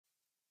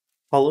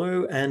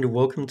Hello and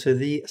welcome to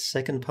the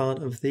second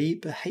part of the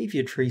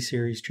Behaviour Tree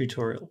series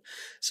tutorial.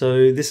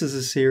 So this is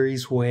a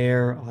series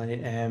where I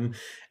am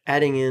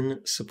adding in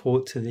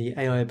support to the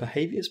AI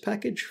Behaviours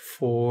package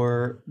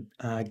for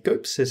a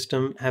GOAP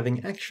system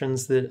having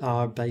actions that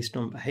are based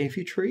on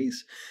behaviour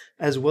trees,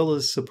 as well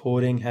as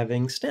supporting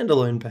having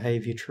standalone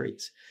behaviour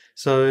trees.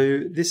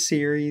 So this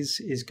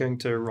series is going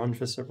to run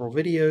for several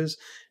videos,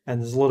 and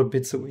there's a lot of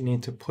bits that we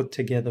need to put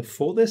together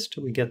for this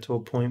till we get to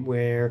a point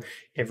where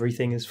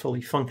everything is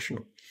fully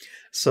functional.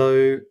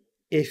 So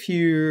if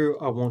you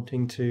are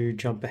wanting to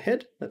jump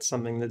ahead, that's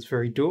something that's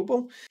very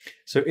doable.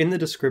 So in the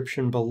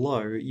description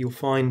below, you'll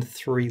find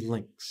 3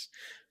 links.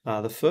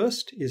 The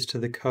first is to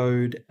the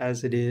code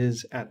as it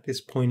is at this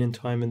point in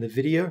time in the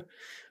video.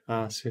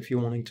 So if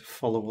you're wanting to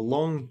follow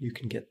along, you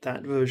can get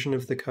that version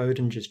of the code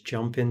and just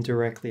jump in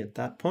directly at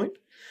that point.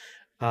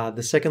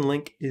 The second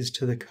link is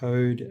to the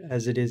code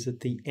as it is at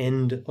the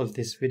end of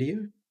this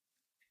video.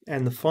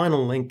 And the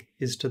final link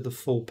is to the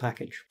full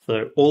package.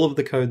 So all of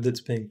the code that's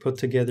being put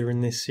together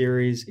in this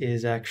series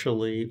is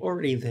actually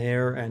already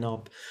there and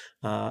up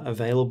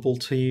available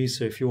to you.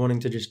 So if you're wanting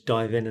to just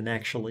dive in and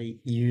actually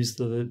use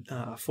the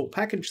full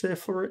package there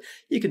for it,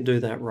 you can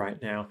do that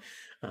right now.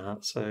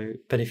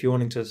 But if you're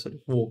wanting to sort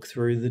of walk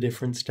through the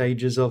different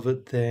stages of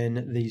it,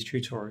 then these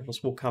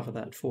tutorials will cover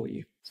that for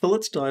you. So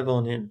let's dive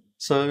on in.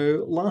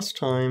 So last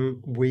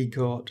time we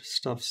got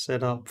stuff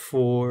set up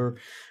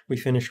we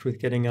finished with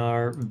getting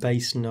our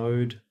base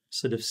node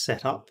sort of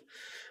set up.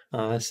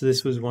 So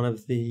this was one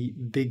of the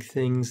big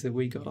things that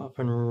we got up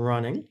and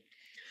running.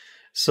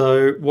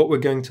 So what we're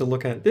going to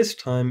look at this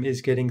time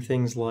is getting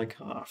things like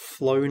our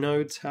flow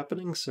nodes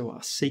happening. So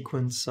our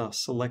sequence, our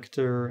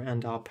selector,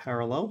 and our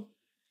parallel.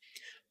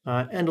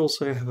 And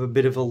also have a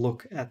bit of a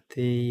look at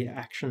the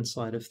action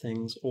side of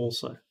things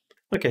also.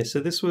 Okay, so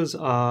this was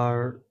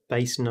our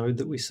base node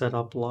that we set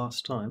up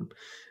last time.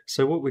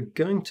 So what we're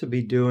going to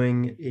be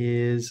doing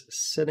is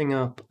setting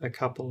up a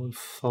couple of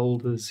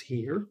folders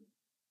here.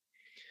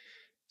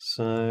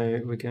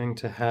 So we're going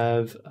to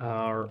have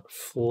our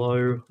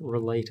flow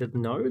related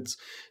nodes.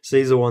 So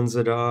these are ones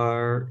that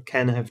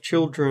can have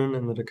children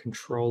and that are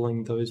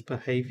controlling those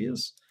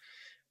behaviors.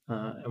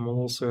 And we'll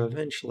also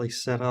eventually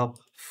set up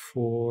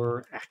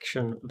for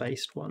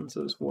action-based ones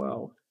as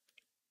well.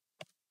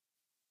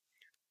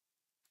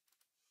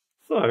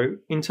 So,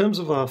 in terms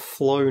of our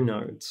flow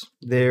nodes,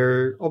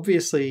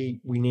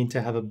 obviously we need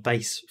to have a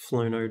base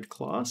flow node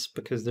class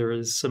because there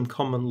is some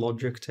common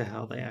logic to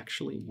how they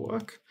actually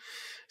work.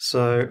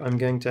 So I'm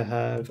going to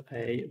have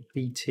a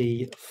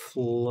BT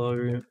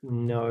flow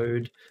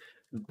node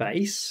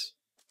base.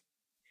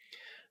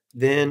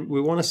 Then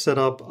we want to set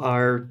up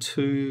our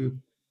 2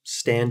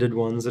 standard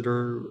ones that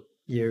are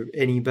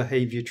any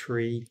behavior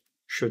tree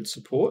should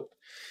support.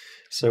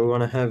 So we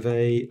want to have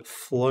a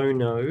flow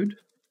node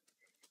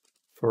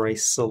for a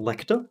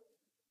selector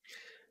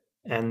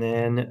and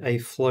then a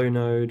flow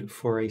node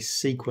for a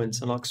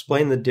sequence, and I'll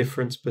explain the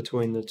difference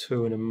between the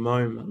two in a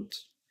moment.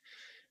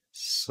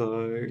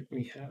 So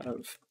we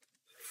have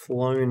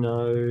flow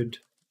node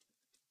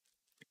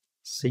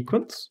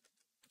sequence.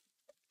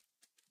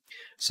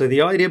 So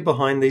the idea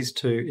behind these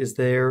two is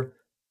their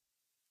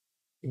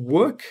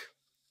work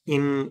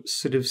in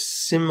sort of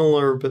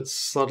similar but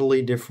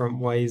subtly different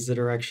ways that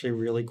are actually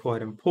really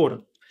quite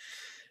important.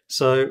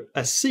 So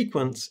a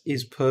sequence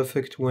is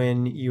perfect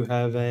when you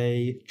have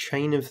a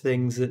chain of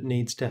things that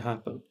needs to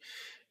happen.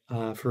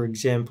 For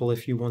example,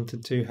 if you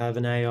wanted to have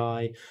an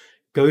AI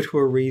go to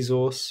a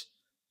resource,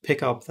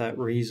 pick up that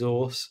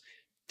resource,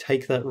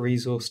 take that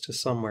resource to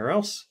somewhere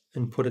else,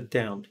 and put it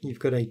down. You've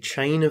got a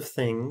chain of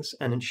things,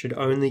 and it should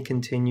only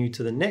continue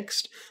to the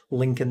next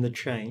link in the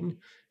chain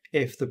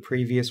if the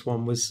previous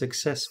one was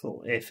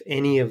successful. If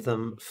any of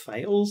them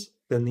fails,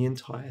 then the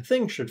entire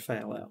thing should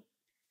fail out.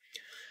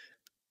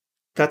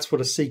 That's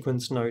what a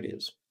sequence node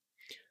is.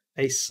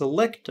 A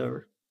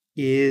selector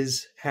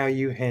is how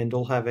you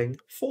handle having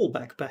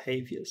fallback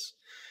behaviors.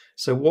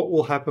 So what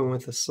will happen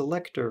with a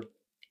selector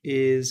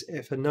is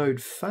if a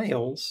node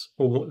fails,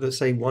 or let's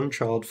say one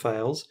child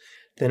fails,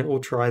 then it will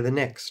try the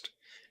next,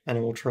 and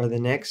it will try the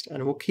next,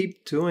 and it will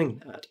keep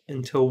doing that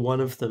until one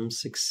of them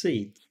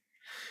succeeds.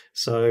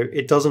 So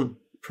it doesn't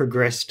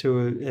progress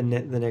to the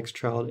next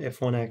child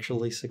if one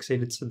actually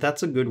succeeded. So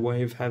that's a good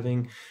way of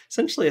having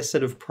essentially a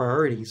set of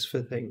priorities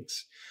for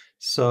things.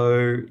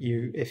 So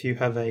if you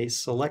have a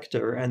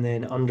selector and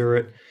then under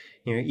it,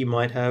 you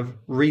might have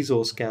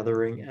resource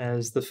gathering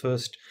as the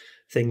first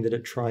thing that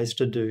it tries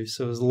to do.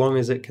 So as long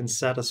as it can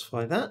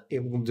satisfy that,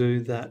 it will do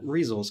that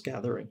resource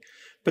gathering.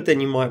 But then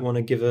you might want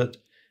to give it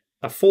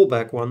a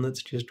fallback one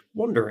that's just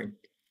wandering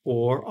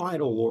or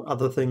idle or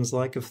other things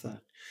like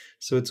that.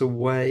 So it's a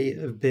way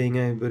of being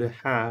able to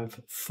have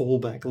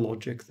fallback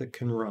logic that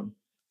can run.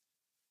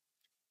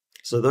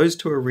 So those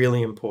two are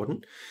really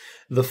important.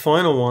 The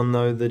final one,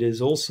 though, that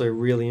is also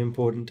really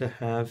important to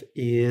have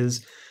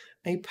is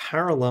a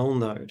parallel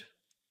node.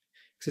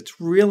 Because it's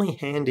really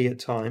handy at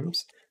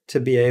times to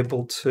be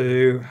able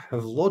to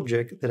have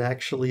logic that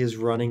actually is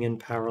running in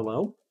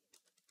parallel.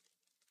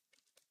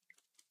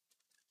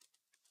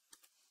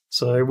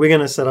 So we're going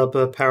to set up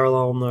a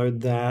parallel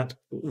node that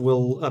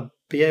will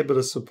be able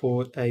to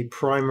support a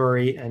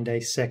primary and a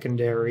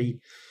secondary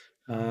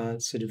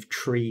sort of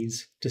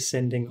trees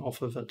descending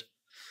off of it.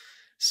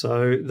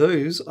 So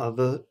those are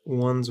the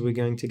ones we're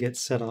going to get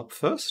set up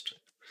first.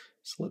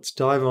 So let's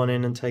dive on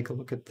in and take a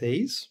look at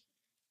these.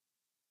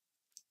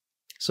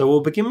 So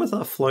we'll begin with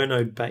our flow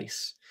node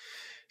base.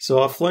 So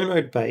our flow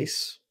node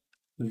base,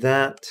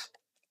 that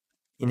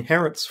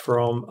inherits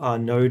from our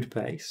node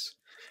base,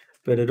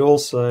 but it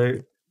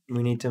also,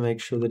 we need to make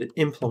sure that it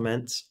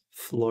implements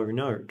flow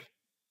node.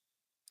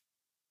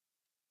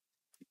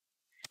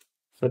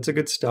 That's a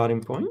good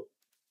starting point.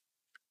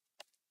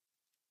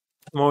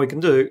 And what we can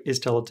do is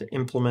tell it to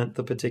implement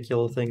the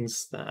particular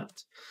things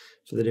that,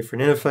 for the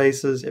different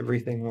interfaces,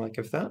 everything like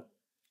of that.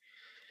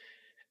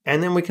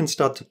 And then we can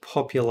start to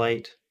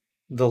populate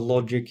the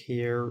logic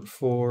here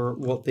for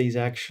what these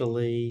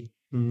actually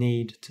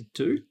need to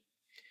do.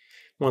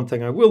 One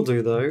thing I will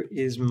do though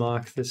is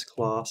mark this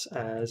class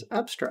as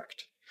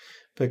abstract,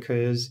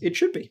 because it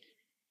should be.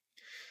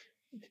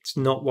 It's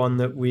not one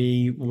that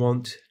we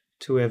want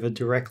to ever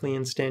directly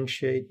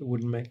instantiate. It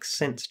wouldn't make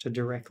sense to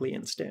directly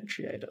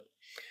instantiate it.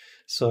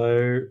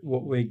 So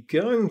what we're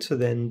going to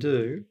then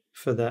do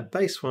for that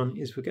base one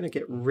is we're going to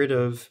get rid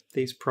of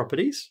these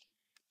properties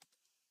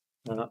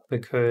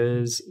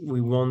because we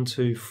want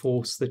to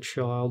force the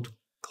child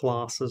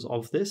classes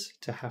of this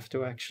to have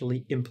to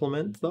actually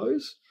implement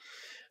those.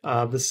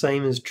 The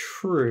same is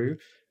true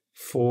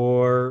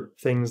for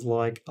things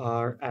like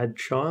our add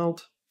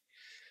child.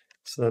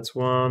 So that's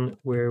one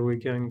where we're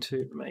going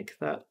to make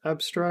that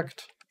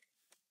abstract,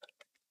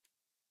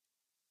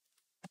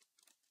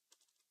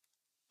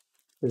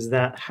 because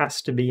that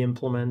has to be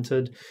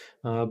implemented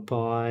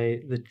by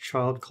the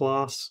child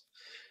class.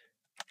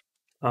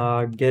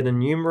 Get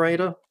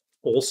enumerator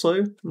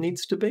also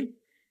needs to be.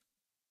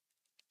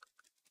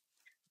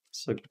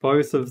 So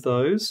both of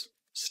those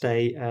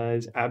stay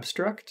as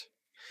abstract.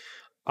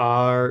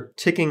 Our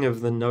ticking of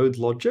the node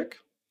logic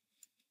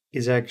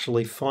is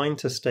actually fine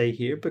to stay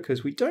here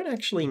because we don't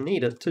actually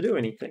need it to do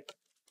anything.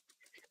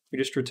 We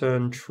just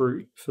return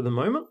true for the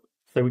moment.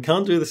 So we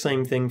can't do the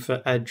same thing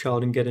for add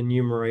child and get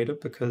enumerator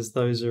because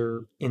those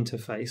are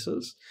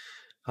interfaces.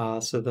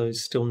 So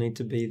those still need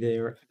to be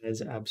there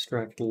as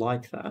abstract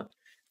like that.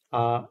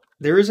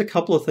 There is a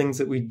couple of things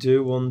that we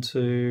do want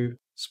to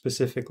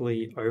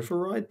specifically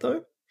override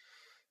though.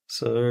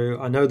 So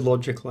our node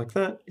logic like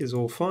that is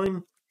all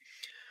fine,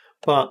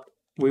 but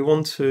we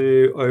want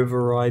to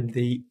override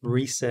the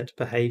reset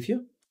behavior.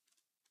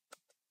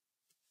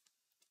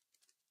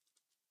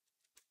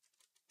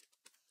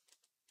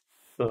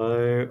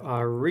 So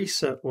our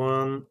reset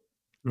one,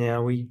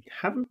 now we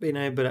haven't been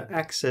able to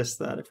access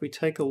that. If we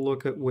take a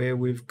look at where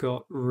we've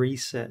got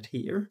reset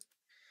here,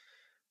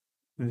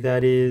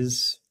 that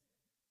is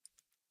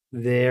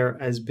there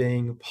as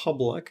being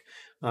public.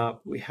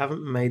 We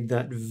haven't made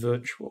that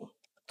virtual.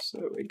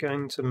 So we're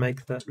going to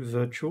make that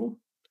virtual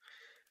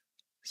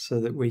so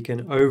that we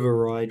can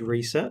override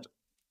reset.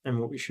 And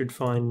what we should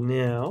find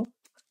now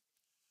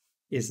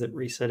is that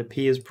reset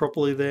appears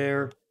properly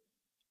there,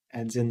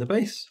 adds in the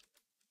base.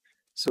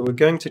 So we're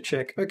going to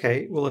check,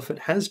 okay, well, if it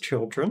has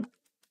children,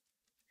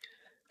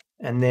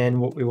 and then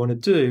what we want to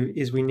do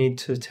is we need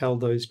to tell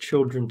those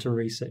children to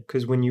reset,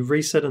 because when you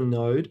reset a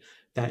node,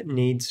 that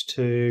needs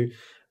to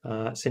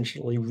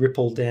essentially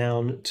ripple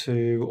down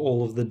to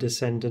all of the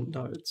descendant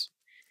nodes.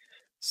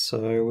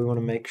 So we want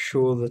to make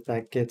sure that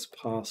that gets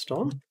passed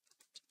on.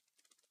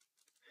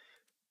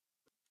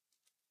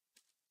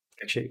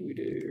 Actually, we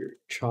do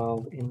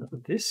child in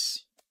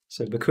this.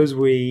 So because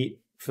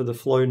for the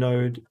flow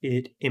node,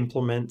 it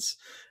implements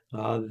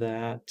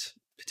that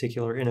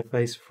particular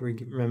interface. If we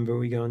remember,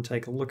 we go and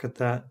take a look at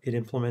that. It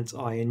implements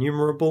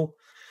IEnumerable.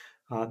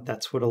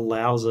 That's what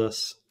allows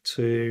us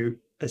to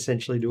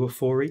essentially do a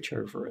for each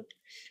over it,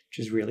 which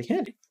is really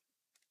handy.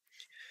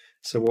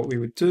 So what we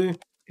would do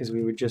is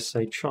we would just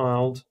say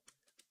child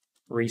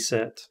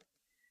reset.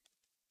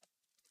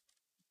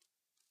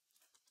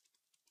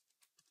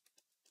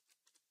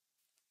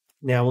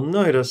 Now we'll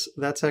notice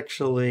that's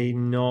actually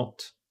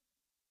not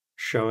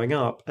showing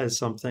up as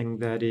something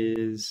that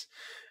is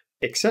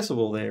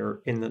accessible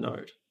there in the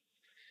node.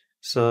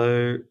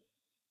 So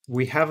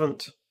we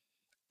haven't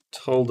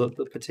told it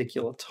the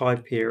particular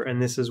type here,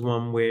 and this is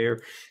one where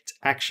it's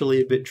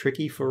actually a bit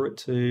tricky for it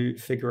to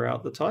figure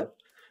out the type.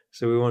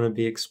 So we want to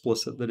be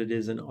explicit that it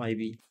is an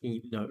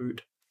IBE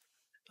node.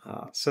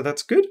 So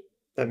that's good.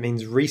 That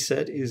means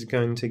reset is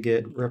going to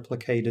get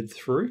replicated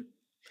through.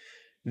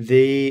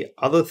 The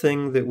other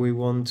thing that we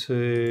want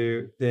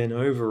to then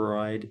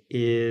override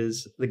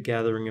is the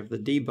gathering of the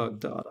debug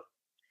data.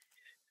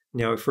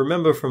 Now, if you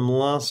remember from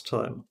last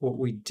time, what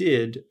we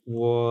did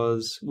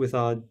was with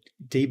our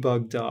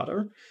debug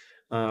data,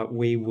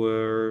 we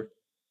were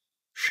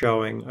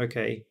showing,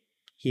 okay,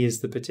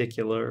 here's the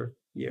particular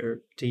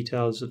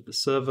details of the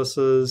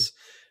services,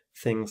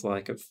 things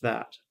like of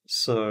that.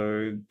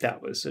 So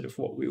that was sort of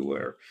what we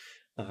were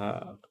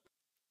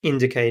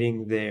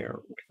indicating there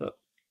with it.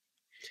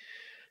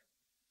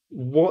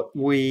 What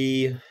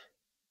we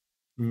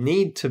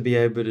need to be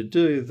able to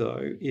do,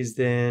 though, is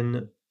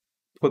then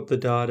put the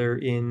data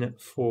in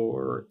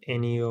for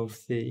any of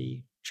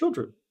the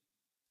children.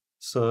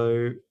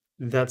 So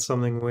that's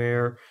something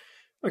where,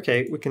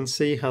 okay, we can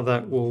see how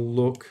that will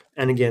look.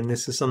 And again,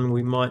 this is something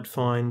we might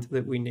find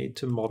that we need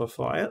to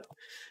modify it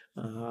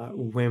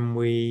when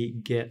we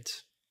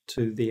get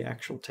to the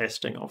actual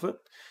testing of it.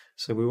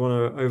 So we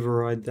want to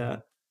override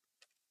that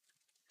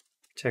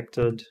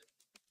protected.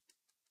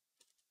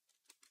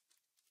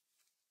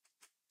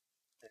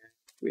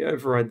 We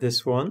override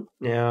this one.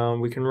 Now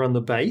we can run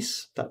the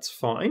base, that's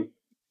fine.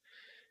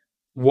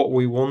 What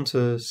we want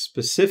to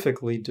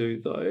specifically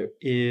do, though,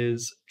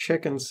 is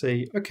check and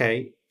see,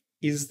 okay,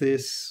 is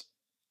this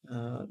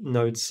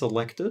node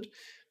selected?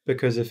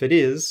 Because if it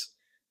is,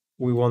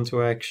 we want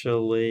to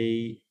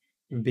actually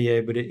be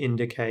able to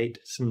indicate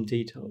some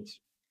details.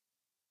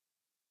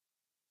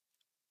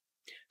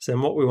 So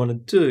then what we want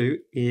to do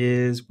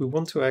is we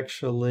want to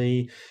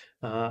actually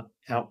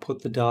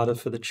output the data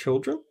for the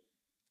children.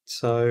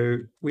 So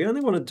we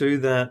only want to do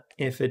that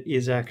if it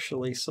is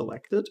actually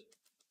selected.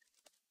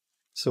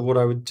 So what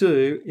I would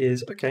do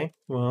is, okay,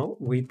 well,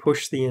 we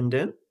push the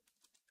indent.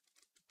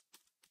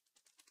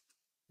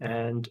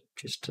 And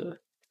just to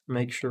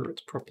make sure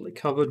it's properly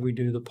covered, we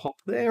do the pop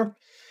there.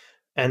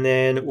 And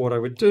then what I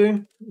would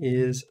do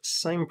is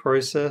same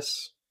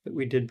process that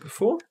we did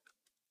before.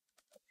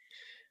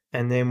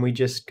 And then we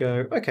just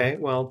go, okay,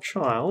 well,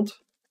 child,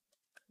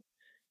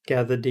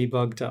 gather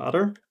debug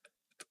data,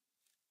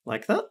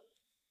 like that.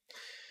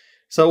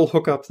 So we'll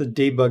hook up the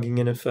debugging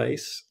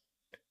interface.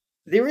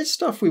 There is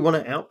stuff we want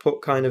to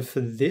output kind of for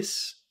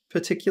this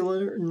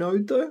particular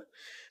node, though.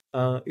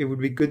 It would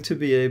be good to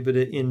be able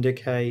to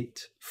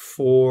indicate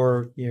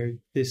for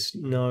this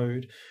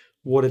node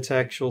what its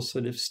actual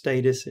sort of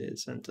status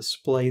is and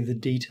display the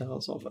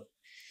details of it.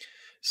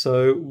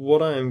 So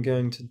what I am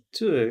going to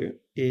do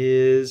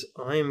is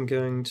I am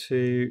going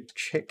to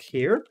check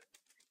here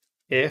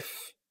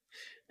if,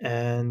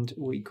 and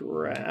we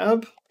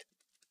grab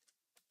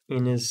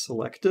in is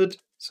selected.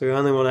 So we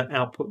only want to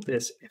output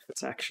this if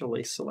it's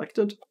actually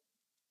selected.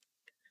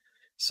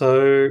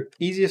 So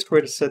easiest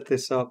way to set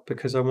this up,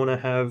 because I want to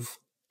have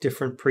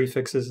different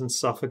prefixes and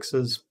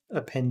suffixes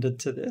appended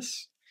to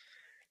this.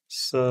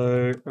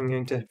 So I'm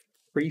going to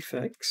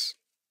prefix.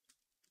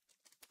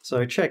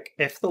 So check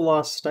if the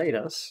last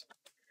status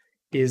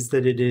is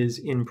that it is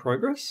in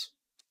progress.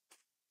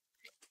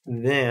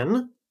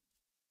 Then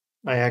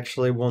I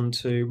actually want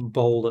to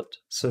bold it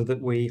so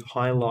that we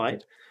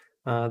highlight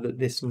that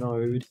this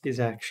node is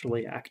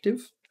actually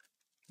active.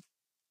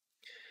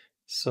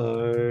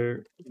 So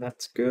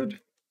that's good.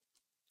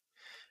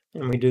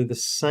 And we do the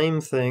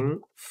same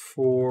thing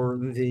for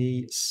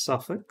the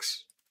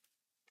suffix,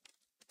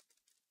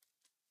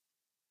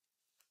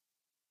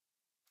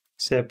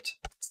 except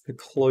it's the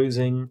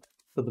closing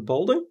for the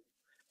bolding.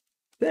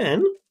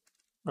 Then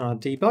our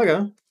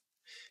debugger,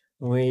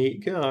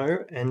 we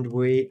go and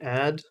we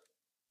add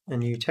a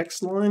new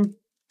text line.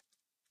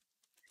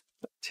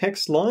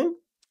 Text line,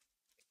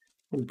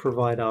 we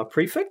provide our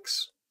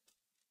prefix.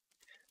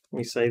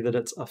 We say that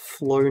it's a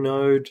flow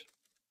node,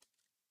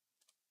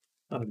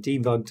 our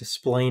debug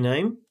display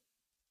name,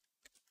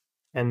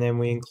 and then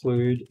we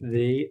include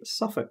the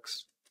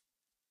suffix.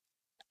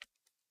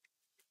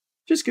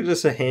 Just gives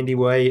us a handy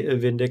way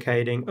of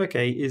indicating,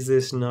 okay, is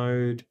this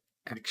node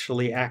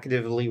actually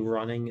actively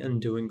running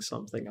and doing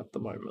something at the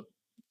moment?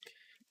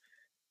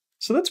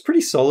 So that's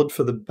pretty solid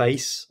for the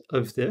base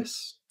of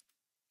this.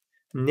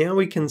 Now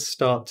we can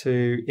start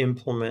to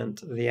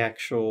implement the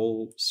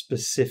actual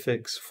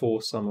specifics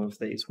for some of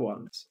these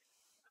ones.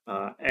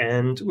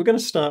 And we're going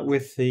to start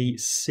with the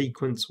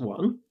sequence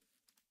one,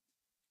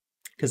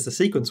 because the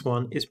sequence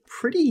one is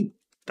pretty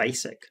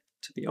basic,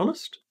 to be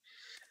honest.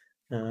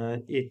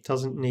 It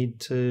doesn't need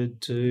to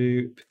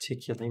do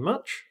particularly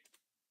much.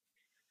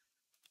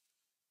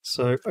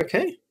 So,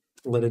 okay,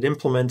 let it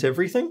implement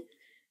everything.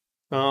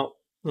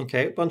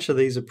 Okay, a bunch of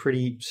these are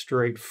pretty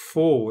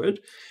straightforward.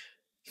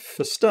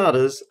 For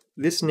starters,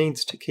 this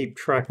needs to keep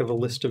track of a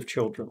list of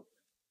children.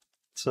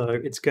 So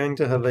it's going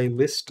to have a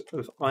list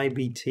of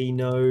IBT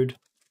node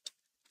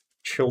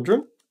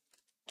children,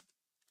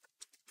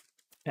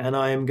 and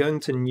I am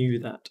going to new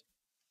that.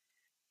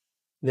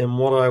 Then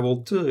what I will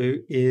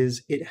do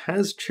is it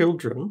has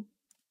children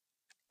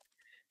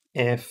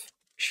if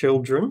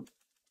children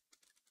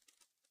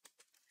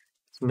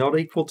is not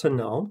equal to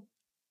null,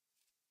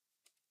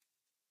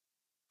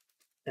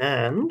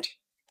 and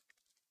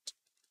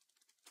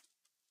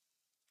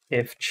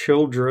if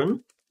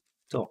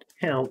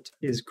children.count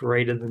is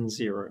greater than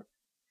 0.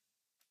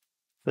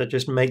 That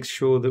just makes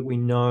sure that we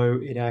know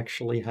it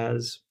actually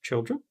has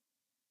children.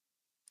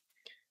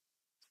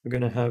 We're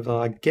going to have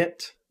our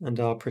get and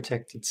our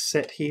protected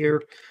set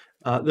here.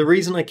 The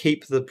reason I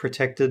keep the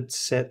protected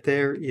set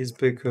there is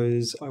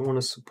because I want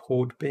to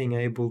support being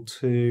able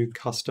to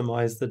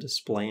customize the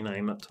display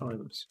name at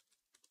times.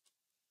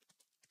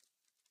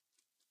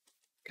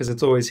 Because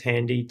it's always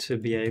handy to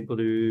be able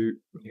to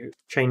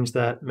change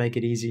that, make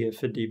it easier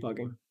for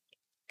debugging.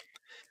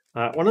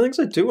 One of the things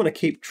I do want to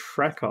keep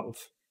track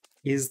of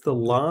is the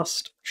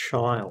last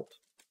child.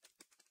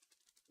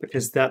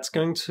 Because that's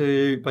going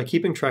to, by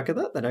keeping track of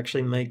that, that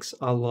actually makes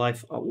our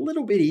life a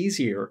little bit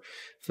easier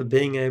for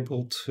being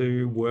able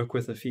to work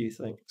with a few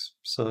things.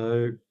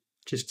 So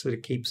just sort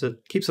of keeps it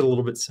a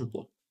little bit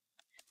simpler.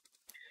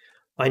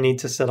 I need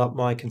to set up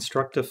my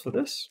constructor for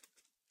this.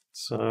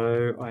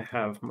 So I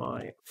have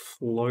my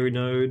flow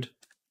node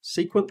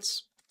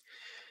sequence.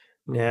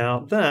 Now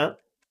that,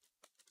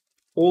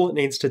 all it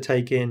needs to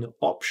take in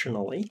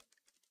optionally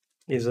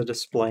is a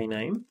display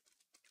name.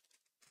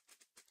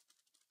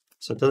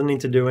 So it doesn't need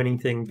to do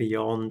anything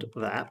beyond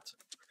that.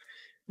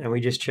 And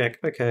we just check,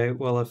 okay,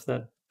 well, if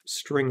that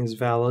string is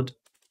valid,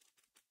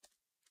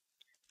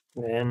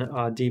 then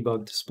our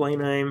debug display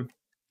name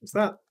is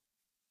that.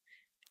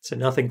 So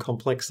nothing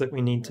complex that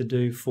we need to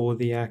do for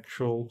the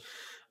actual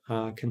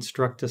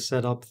constructor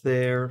setup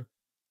there.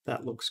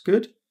 That looks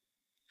good.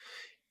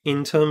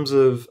 In terms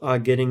of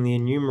getting the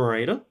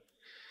enumerator,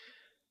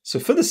 so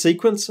for the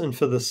sequence and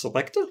for the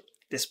selector,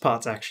 this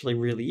part's actually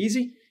really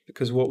easy,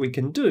 because what we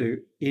can do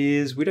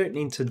is we don't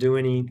need to do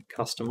any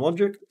custom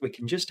logic. We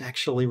can just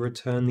actually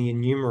return the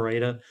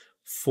enumerator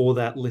for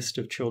that list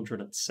of children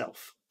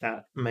itself.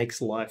 That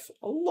makes life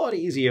a lot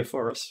easier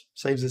for us.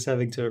 Saves us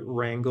having to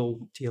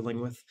wrangle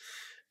dealing with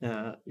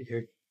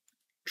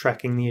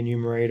tracking the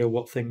enumerator,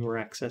 what thing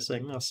we're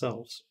accessing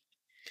ourselves.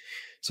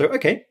 So,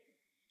 okay,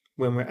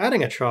 when we're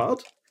adding a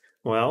child,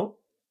 well,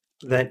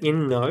 that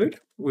in node,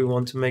 we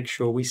want to make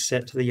sure we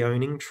set the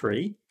owning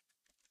tree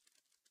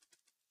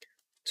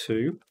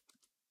to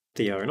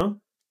the owner.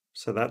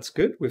 So that's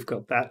good. We've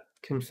got that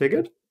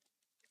configured.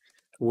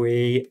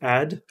 We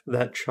add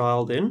that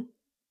child in.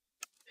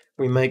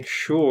 We make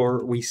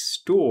sure we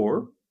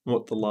store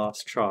what the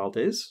last child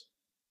is.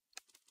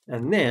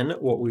 And then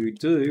what we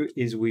do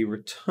is we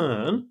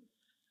return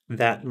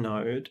that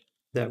node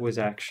that was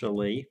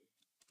actually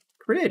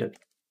created.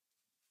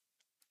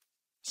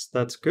 So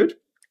that's good.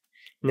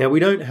 Now,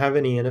 we don't have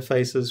any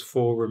interfaces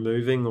for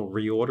removing or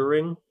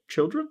reordering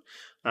children.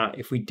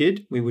 If we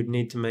did, we would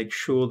need to make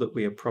sure that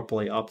we are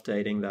properly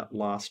updating that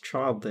last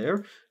child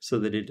there so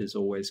that it is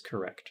always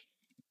correct.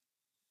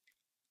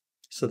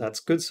 So that's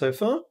good so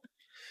far.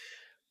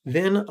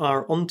 Then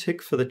our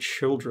onTick for the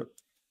children.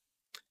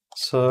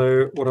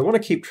 So what I want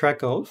to keep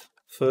track of,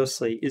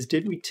 firstly, is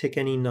did we tick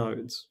any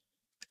nodes?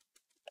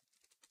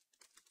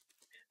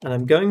 And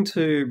I'm going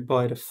to,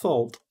 by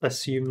default,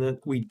 assume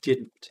that we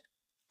didn't.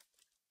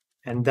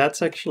 And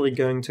that's actually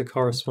going to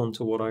correspond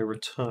to what I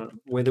return,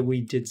 whether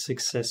we did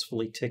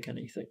successfully tick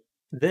anything.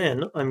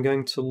 Then I'm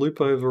going to loop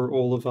over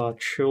all of our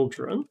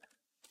children,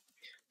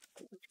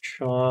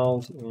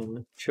 child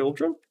and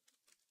children,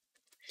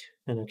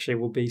 and actually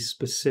we'll be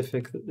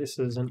specific that this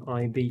is an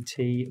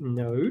IBT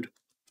node.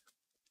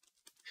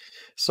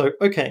 So,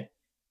 okay,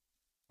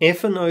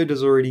 if a node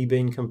has already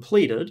been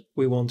completed,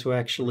 we want to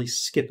actually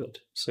skip it.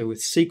 So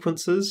with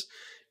sequences,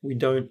 we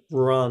don't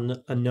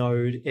run a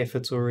node if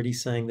it's already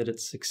saying that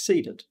it's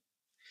succeeded.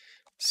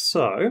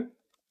 So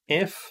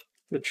if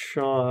the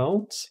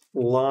child's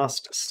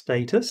last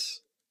status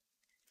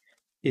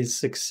is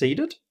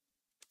succeeded,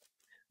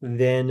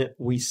 then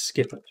we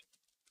skip it.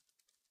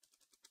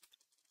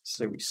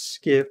 So we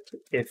skip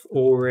if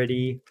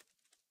already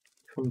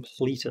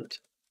completed.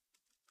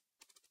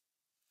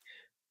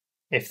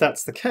 If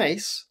that's the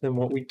case, then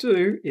what we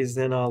do is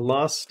then our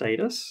last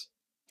status,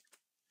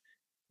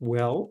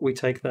 well, we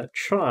take that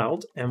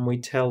child and we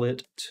tell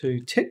it to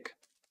tick,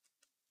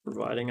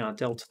 providing our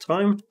delta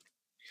time.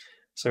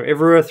 So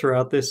everywhere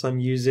throughout this, I'm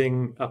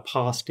using a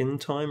passed in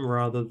time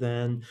rather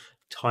than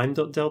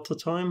time.delta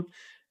time.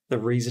 The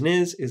reason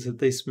is that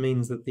this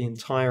means that the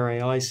entire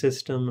AI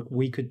system,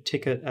 we could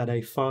tick it at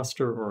a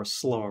faster or a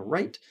slower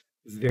rate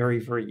very,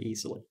 very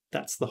easily.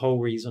 That's the whole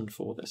reason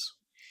for this.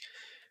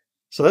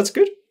 So that's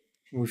good.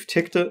 We've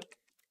ticked it.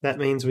 That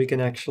means we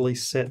can actually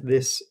set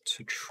this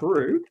to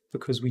true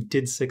because we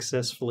did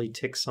successfully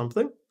tick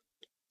something.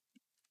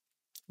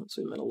 Let's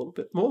zoom in a little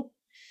bit more.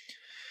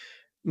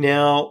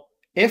 Now,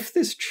 if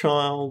this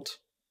child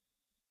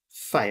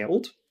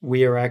failed,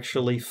 we are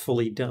actually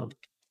fully done.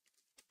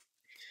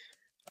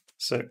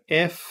 So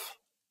if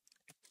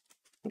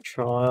the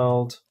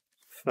child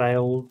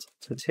failed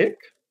to tick,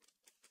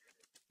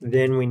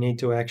 then we need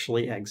to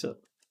actually exit.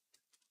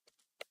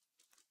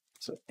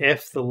 So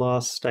if the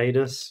last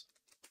status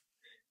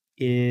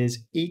is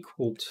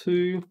equal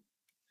to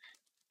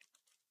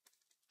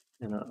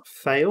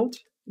failed,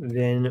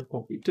 then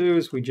what we do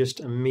is we just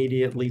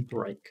immediately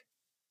break.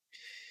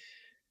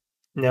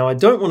 Now, I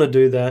don't want to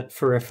do that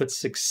for if it's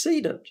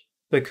succeeded,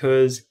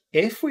 because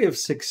if we have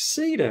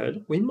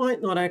succeeded, we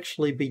might not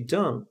actually be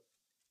done.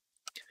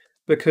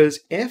 Because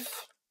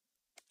if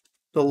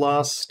the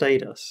last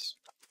status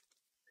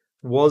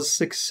was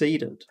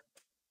succeeded,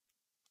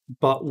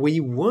 but we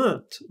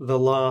weren't the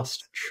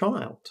last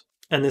child,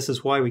 and this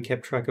is why we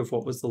kept track of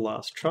what was the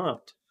last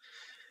child.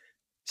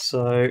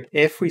 So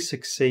if we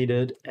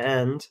succeeded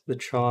and the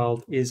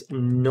child is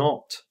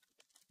not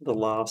the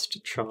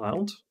last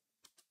child,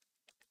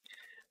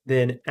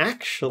 then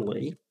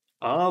actually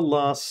our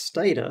last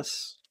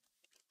status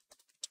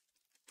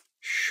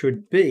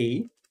should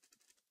be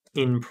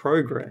in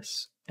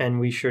progress, and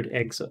we should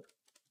exit.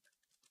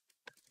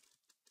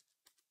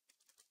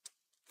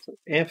 So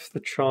if the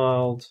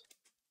child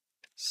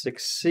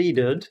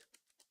succeeded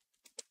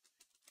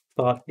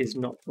but is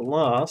not the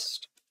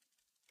last,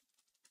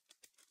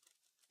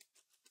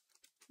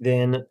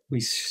 then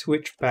we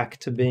switch back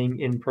to being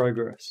in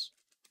progress.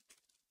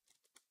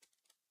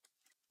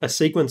 A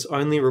sequence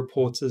only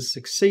reports as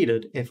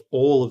succeeded if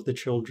all of the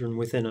children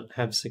within it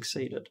have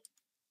succeeded.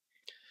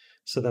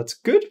 So that's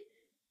good.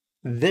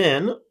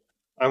 Then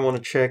I want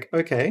to check,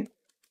 okay,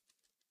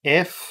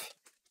 if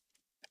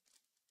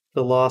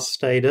the last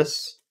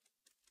status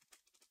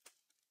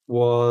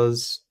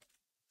was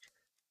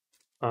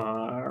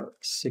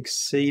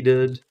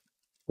succeeded,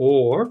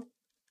 or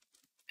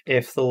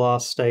if the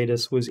last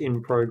status was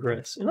in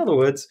progress. In other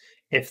words,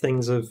 if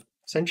things have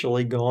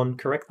essentially gone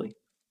correctly.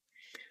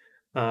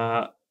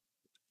 Now,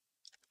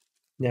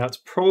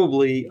 it's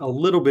probably a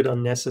little bit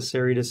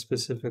unnecessary to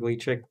specifically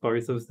check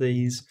both of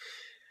these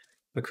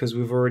because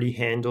we've already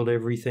handled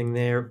everything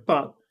there,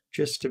 but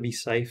just to be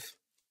safe,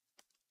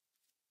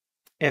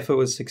 if it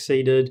was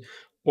succeeded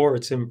or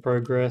it's in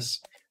progress,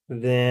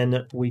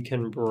 then we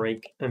can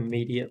break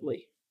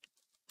immediately.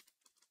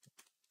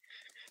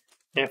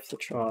 If the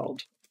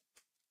child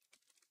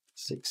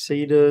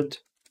succeeded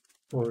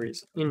or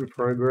is in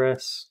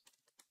progress,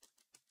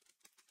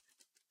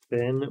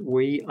 then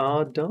we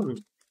are done.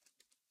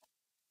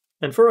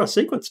 And for our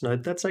sequence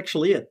node, that's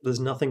actually it. There's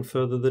nothing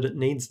further that it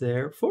needs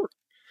there for it.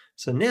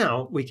 So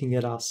now we can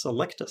get our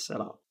selector set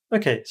up.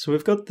 Okay, so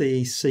we've got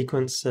the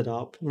sequence set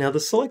up. Now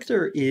the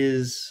selector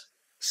is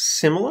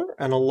similar,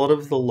 and a lot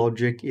of the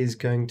logic is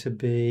going to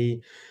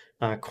be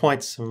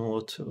quite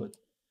similar to it.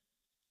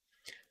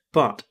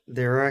 But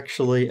there are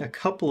actually a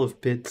couple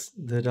of bits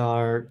that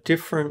are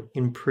different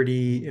in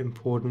pretty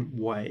important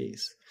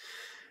ways.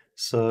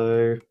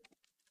 So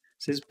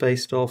this is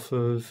based off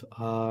of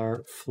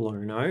our flow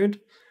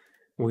node.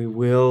 We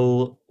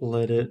will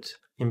let it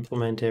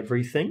implement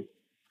everything.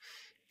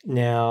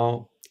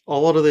 Now, a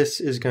lot of this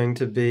is going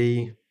to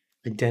be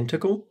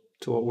identical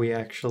to what we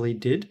actually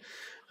did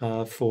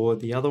for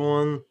the other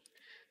one.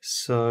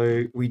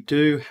 So we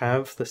do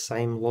have the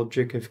same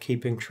logic of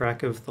keeping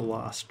track of the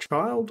last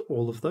child,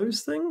 all of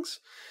those things.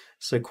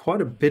 So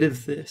quite a bit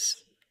of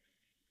this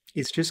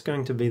is just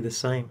going to be the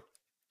same.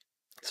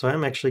 So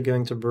I'm actually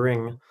going to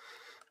bring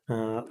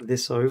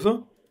this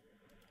over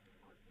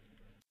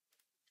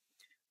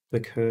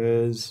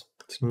because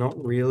it's not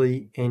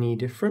really any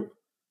different.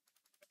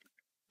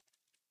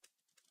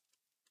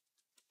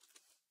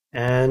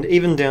 And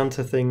even down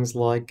to things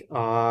like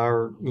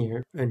our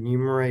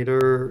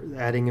enumerator,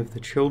 adding of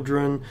the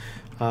children,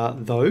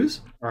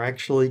 those are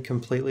actually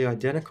completely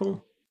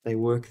identical. They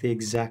work the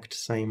exact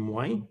same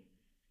way.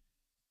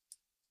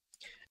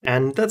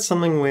 And that's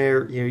something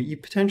where you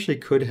potentially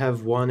could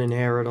have one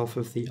inherit off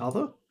of the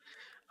other.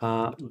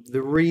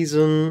 The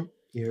reason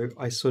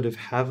I sort of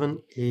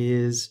haven't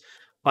is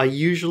I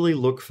usually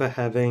look for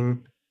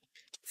having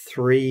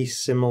 3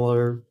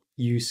 similar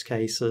use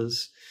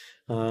cases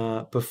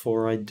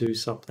before I do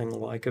something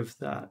like of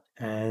that.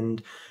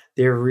 And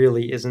there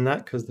really isn't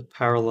that, because the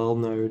parallel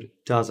node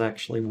does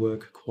actually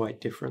work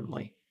quite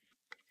differently.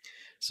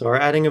 So our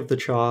adding of the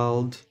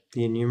child,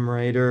 the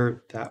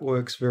enumerator, that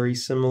works very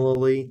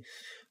similarly.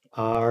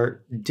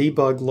 Our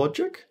debug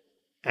logic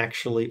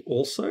actually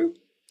also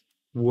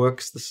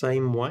works the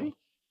same way.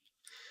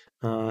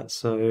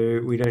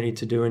 So we don't need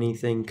to do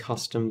anything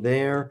custom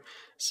there.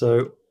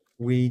 So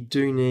we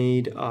do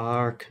need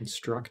our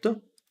constructor.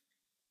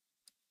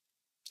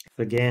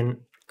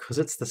 Again, because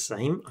it's the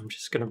same, I'm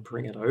just going to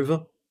bring it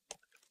over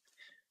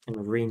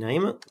and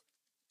rename it.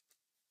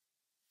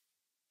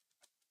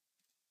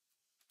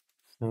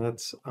 So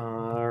that's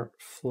our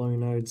flow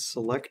node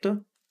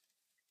selector.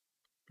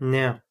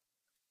 Now,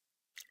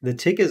 the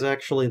tick is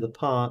actually the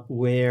part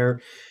where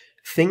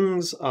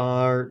things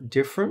are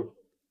different,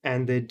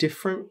 and they're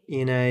different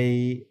in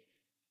a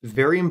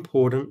very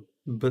important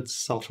but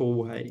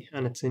subtle way,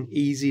 and it's an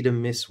easy to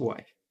miss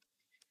way.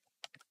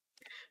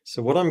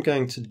 So what I'm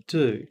going to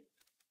do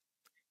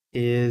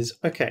is,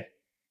 okay,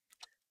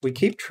 we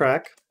keep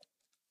track,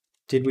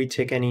 did we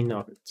tick any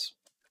nodes?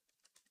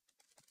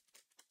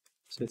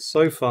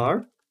 So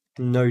far,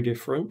 no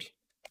different.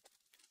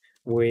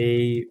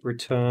 We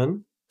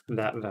return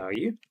that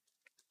value.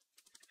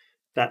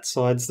 That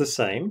side's the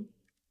same.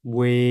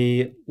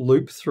 We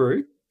loop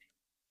through,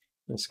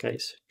 in this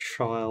case,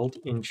 child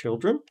in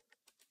children.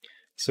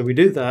 So we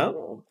do that.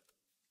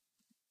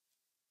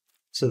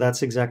 So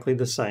that's exactly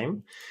the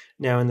same.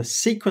 Now in the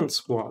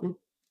sequence one,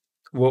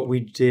 what we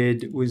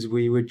did was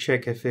we would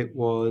check if it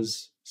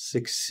was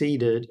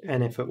succeeded,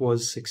 and if it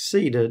was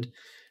succeeded,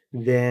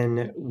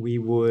 then we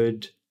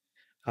would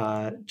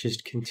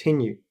just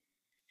continue.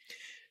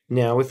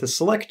 Now with the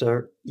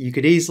selector, you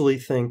could easily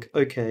think,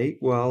 okay,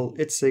 well,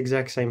 it's the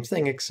exact same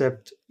thing,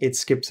 except it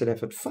skips it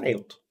if it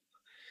failed.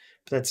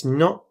 But that's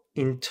not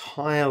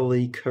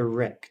entirely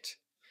correct,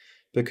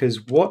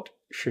 because what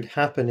should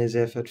happen is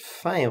if it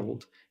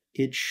failed,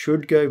 it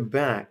should go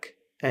back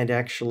and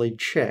actually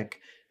check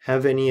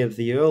have any of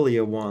the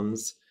earlier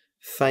ones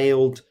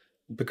failed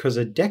because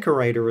a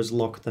decorator has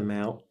locked them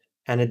out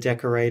and a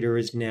decorator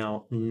is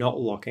now not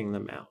locking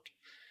them out?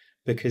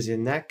 Because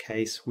in that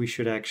case, we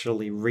should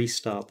actually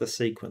restart the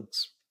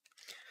sequence.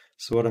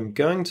 So what I'm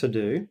going to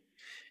do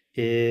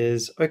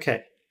is,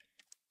 okay,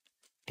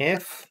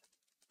 if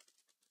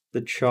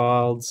the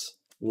child's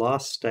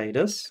last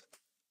status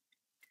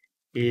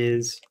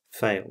is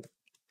failed.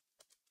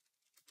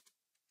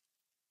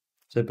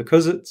 So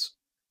because it's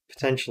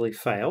potentially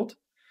failed,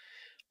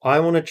 I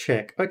want to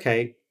check,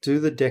 okay, do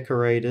the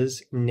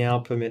decorators now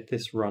permit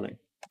this running?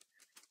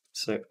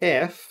 So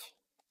if,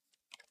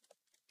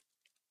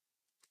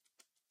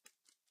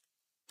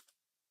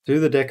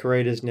 do the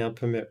decorators now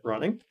permit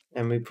running?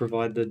 And we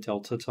provide the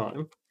delta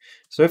time.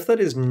 So if that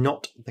is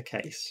not the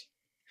case,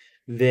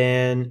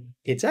 then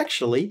it's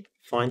actually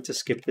fine to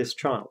skip this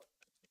child.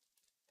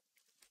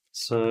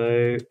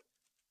 So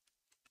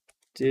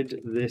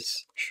did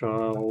this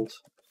child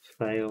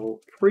fail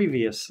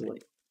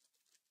previously?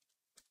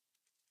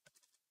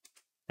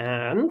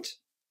 And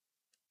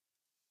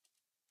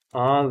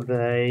are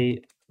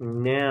they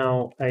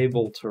now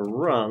able to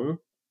run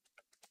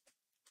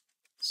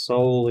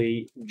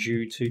solely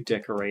due to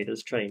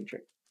decorators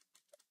changing?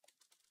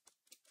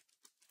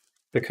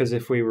 Because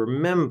if we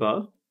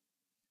remember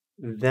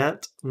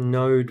that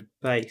node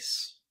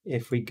base,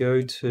 if we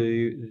go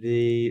to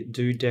the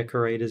do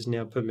decorators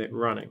now permit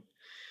running,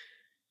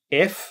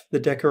 if the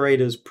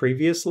decorators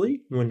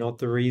previously were not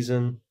the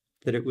reason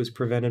that it was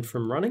prevented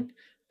from running,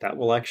 that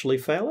will actually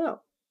fail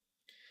out.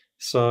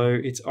 So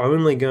it's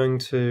only going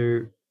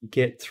to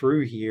get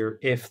through here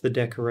if the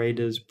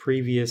decorators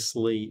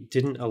previously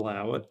didn't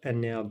allow it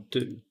and now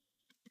do.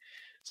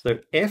 So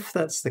if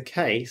that's the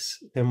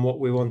case, then what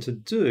we want to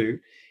do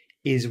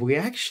is we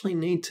actually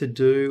need to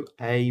do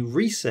a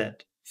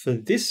reset for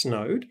this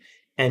node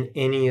and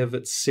any of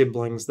its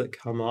siblings that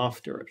come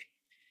after it.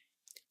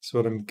 So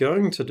what I'm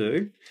going to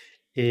do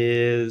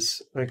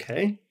is,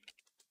 okay,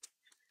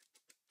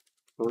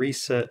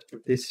 reset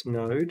this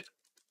node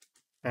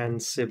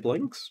and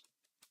siblings.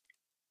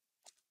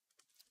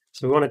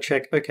 So we want to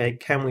check, okay,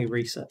 can we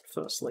reset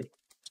firstly?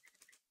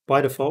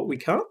 By default, we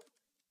can't.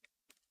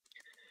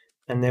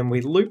 And then we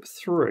loop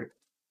through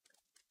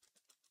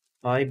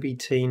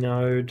IBT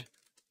node,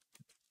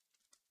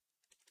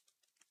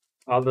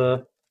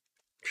 other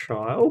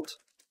child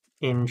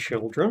in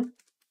children.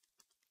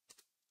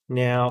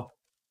 Now,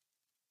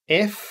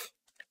 if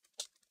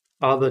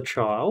other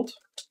child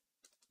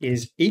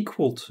is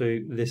equal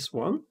to this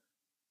one,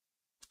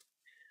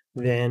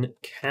 then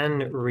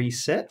can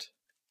reset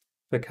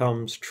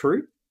becomes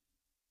true.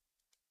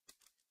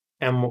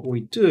 And what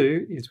we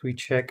do is we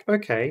check,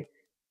 okay,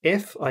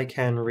 if I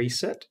can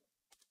reset,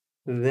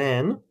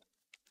 then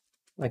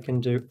I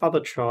can do other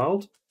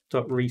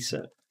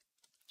child.reset.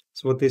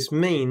 So what this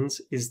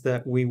means is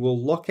that we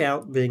will lock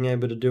out being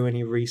able to do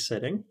any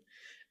resetting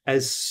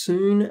as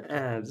soon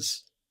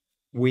as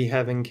we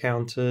have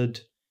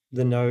encountered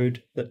the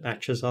node that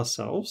matches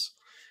ourselves.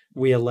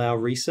 We allow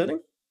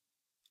resetting,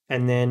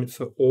 and then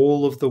for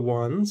all of the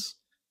ones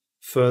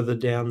further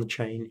down the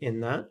chain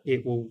in that,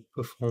 it will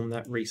perform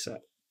that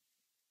reset.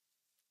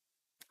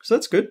 So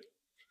that's good.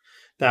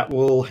 That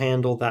will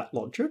handle that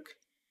logic.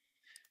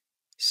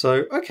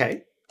 So,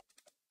 okay,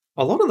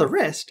 a lot of the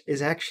rest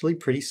is actually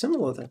pretty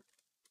similar then.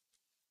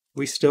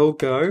 We still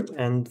go,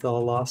 and the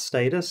last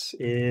status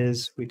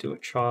is we do a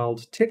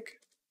child tick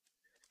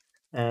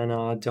and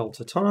our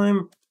delta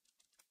time,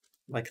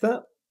 like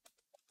that.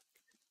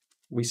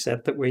 We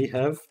set that we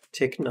have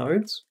tick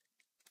nodes.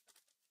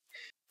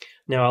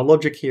 Now our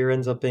logic here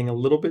ends up being a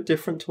little bit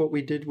different to what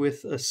we did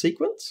with a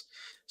sequence.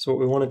 So what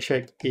we want to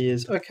check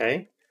is,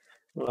 okay,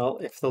 well,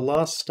 if the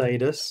last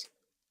status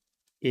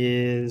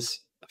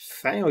is a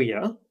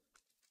failure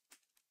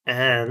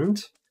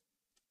and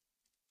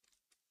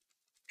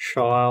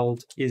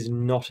child is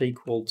not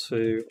equal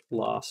to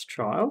last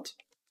child,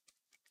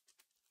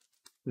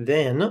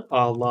 then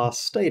our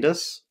last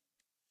status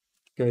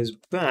goes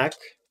back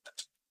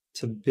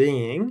to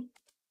being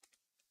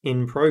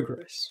in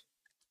progress.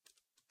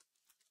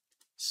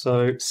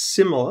 So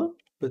similar,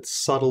 but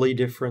subtly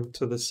different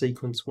to the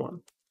sequence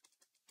one.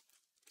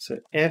 So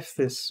if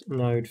this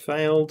node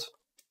failed,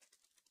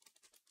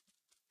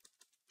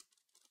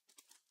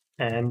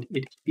 and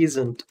it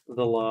isn't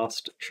the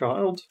last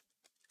child,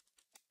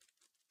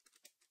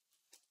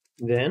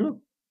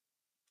 then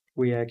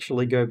we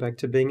actually go back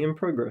to being in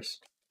progress.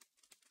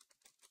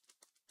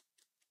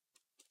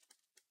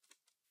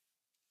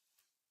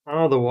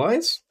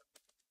 Otherwise,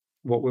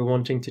 what we're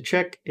wanting to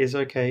check is,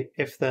 okay,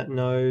 if that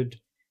node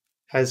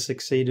has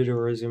succeeded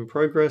or is in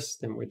progress,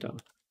 then we're done.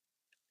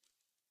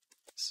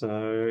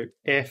 So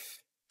if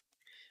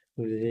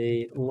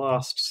the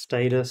last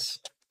status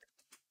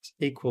is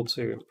equal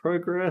to in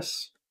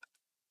progress,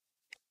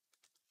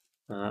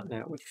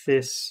 now with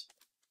this,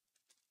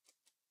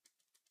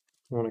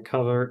 I want to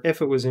cover if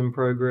it was in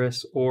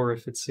progress or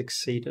if it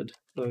succeeded.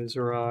 Those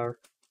are our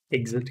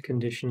exit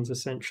conditions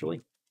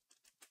essentially.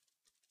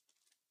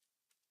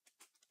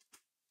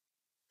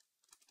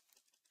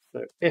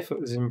 So if it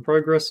was in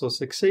progress or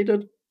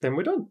succeeded, then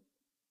we're done.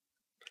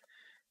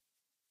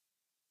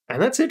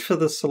 And that's it for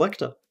the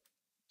selector.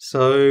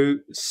 So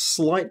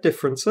slight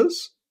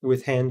differences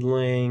with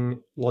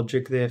handling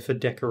logic there for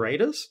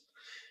decorators.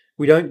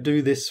 We don't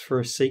do this for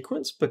a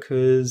sequence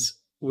because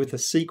with a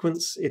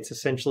sequence, it's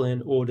essentially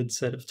an ordered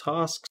set of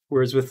tasks,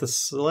 whereas with the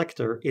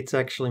selector, it's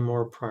actually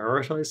more a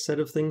prioritized set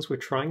of things we're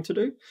trying to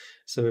do.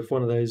 So if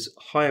one of those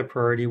higher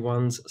priority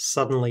ones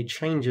suddenly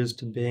changes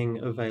to being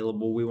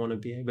available, we want to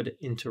be able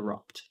to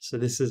interrupt. So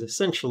this is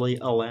essentially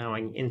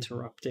allowing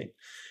interrupting.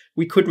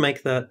 We could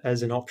make that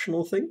as an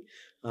optional thing,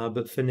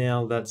 but for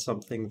now, that's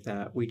something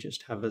that we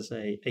just have as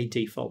a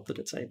default that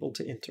it's able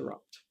to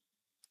interrupt.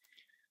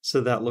 So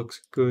that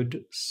looks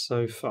good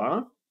so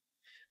far.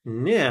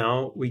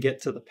 Now we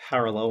get to the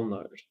parallel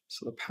node.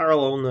 So the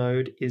parallel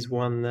node is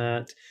one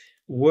that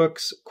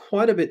works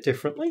quite a bit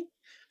differently.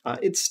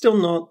 It's still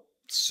not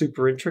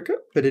super intricate,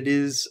 but it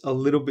is a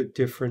little bit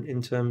different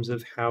in terms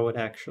of how it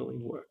actually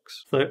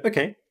works. So,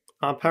 okay,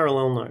 our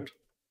parallel node.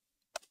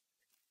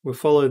 We'll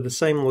follow the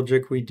same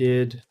logic we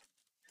did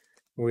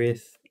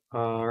with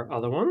our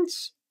other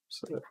ones.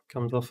 So it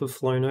comes off of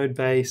flow node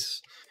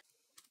base.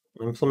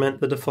 Implement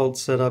the default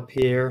setup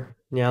here.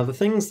 Now the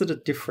things that are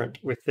different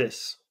with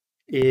this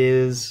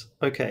is,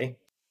 okay,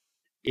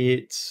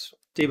 it's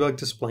debug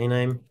display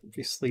name.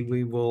 Obviously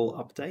we will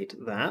update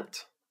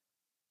that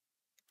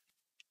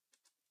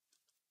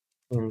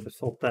and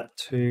default that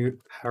to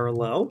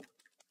parallel.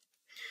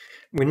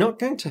 We're not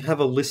going to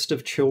have a list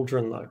of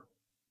children though.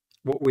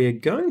 What we are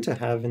going to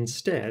have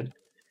instead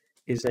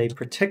is a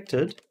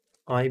protected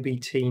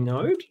IBT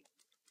node,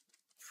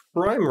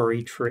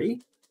 primary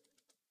tree,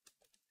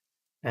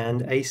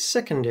 and a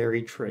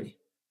secondary tree.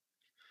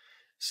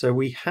 So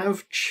we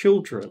have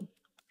children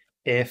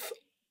if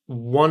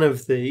one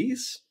of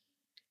these,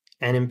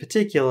 and in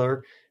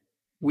particular,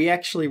 we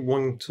actually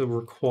want to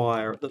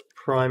require that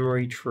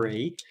primary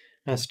tree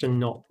has to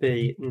not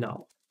be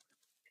null.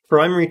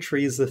 Primary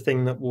tree is the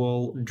thing that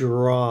will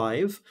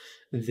drive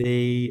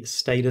the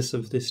status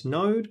of this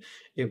node.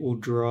 It will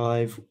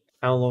drive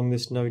how long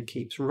this node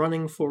keeps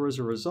running for as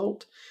a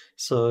result.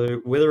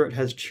 So whether it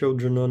has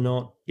children or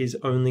not is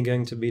only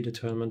going to be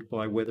determined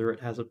by whether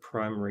it has a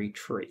primary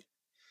tree.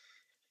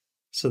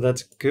 So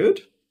that's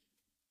good.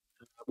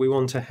 We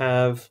want to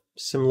have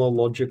similar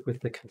logic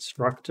with the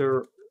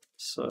constructor.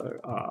 So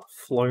our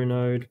flow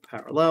node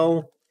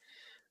parallel,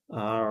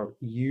 our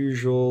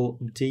usual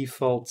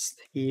defaults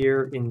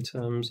here in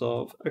terms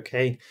of,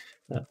 okay,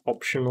 that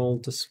optional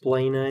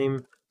display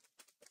name,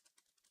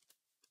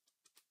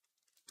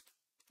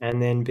 and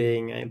then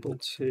being able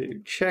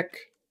to check.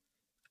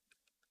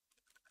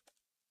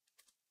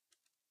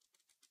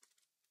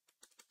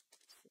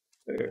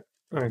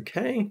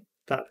 Okay,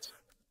 that's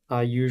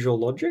our usual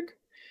logic.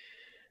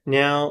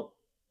 Now,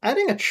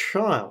 adding a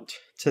child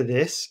to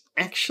this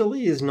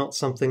actually is not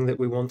something that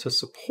we want to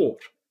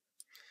support.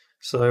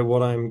 So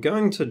what I'm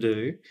going to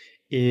do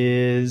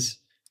is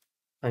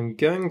I'm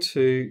going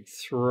to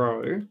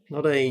throw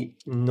not a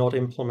not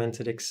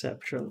implemented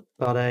exception,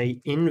 but a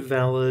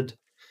invalid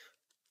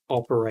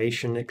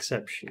operation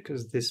exception,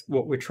 because this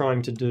what we're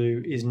trying to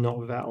do is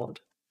not valid.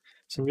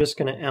 So I'm just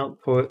going to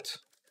output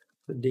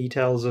the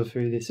details of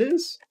who this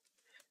is.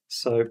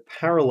 So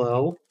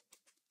parallel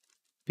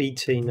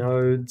BT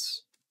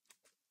nodes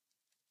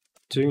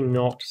do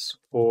not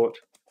support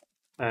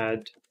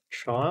add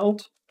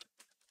child.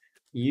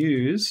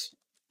 Use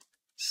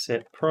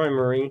set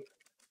primary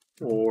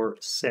or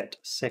set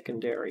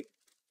secondary.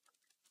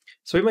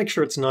 So we make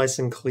sure it's nice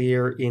and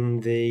clear in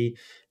the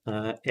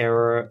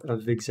error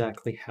of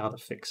exactly how to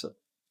fix it.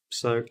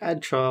 So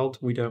add child,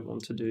 we don't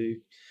want to do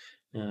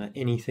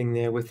anything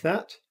there with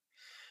that.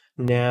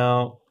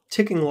 Now,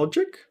 ticking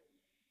logic,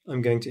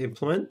 I'm going to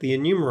implement. The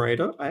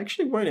enumerator, I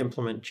actually won't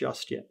implement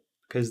just yet,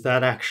 because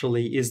that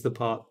actually is the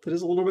part that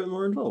is a little bit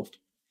more involved.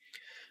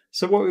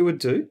 So what we would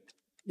do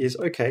is,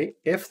 okay,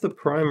 if the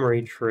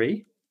primary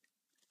tree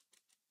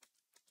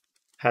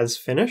has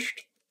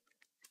finished,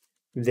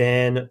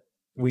 then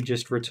we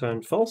just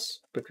return false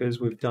because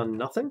we've done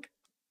nothing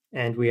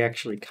and we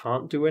actually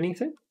can't do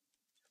anything.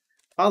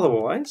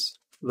 Otherwise,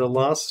 the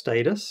last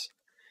status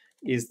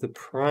is the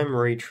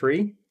primary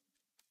tree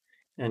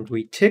and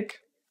we tick.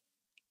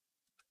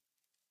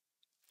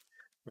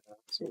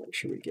 So make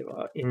sure we give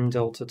our in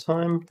delta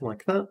time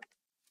like that.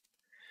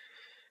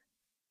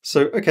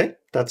 So, okay,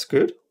 that's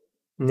good.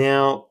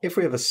 Now, if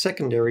we have a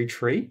secondary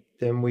tree,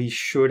 then we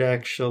should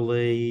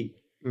actually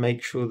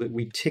make sure that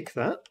we tick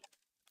that.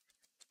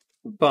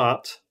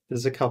 But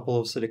there's a couple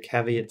of sort of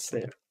caveats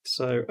there.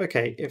 So,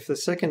 okay, if the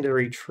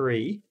secondary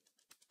tree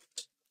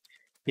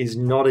is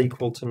not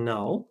equal to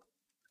null,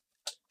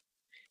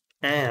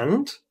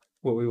 and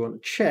what we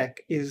want to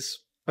check is,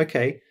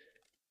 okay,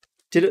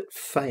 did it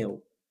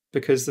fail?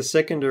 Because the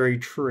secondary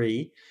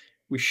tree,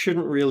 we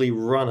shouldn't really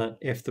run it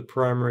if the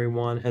primary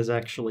one has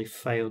actually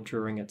failed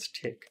during its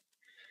tick.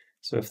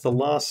 So if the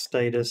last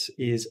status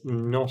is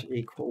not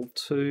equal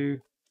to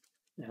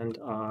and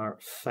our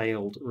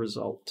failed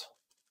result.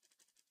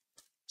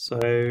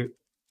 So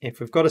if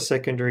we've got a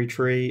secondary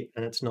tree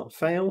and it's not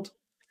failed,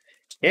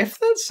 if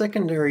that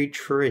secondary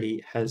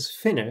tree has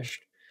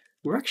finished,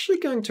 we're actually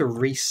going to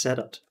reset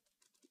it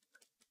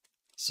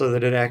so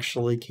that it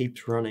actually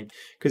keeps running.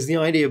 Because the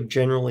idea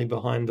generally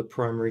behind the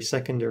primary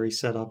secondary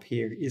setup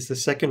here is the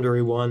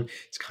secondary one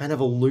is kind of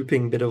a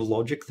looping bit of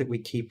logic that we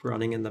keep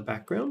running in the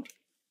background.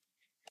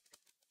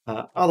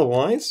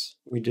 Otherwise,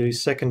 we do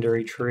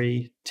secondary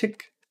tree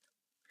tick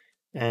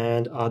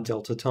and our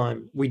delta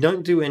time. We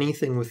don't do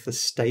anything with the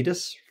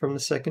status from the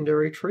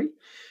secondary tree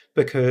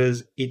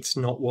because it's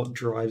not what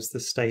drives the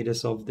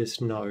status of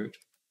this node.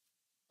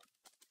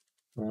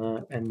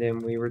 And then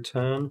we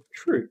return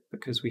true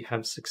because we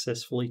have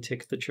successfully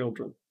ticked the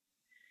children.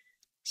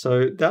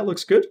 So that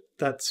looks good.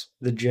 That's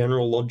the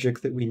general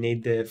logic that we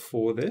need there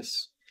for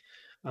this.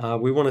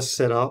 We want to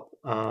set up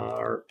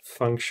our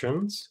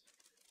functions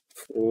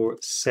for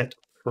set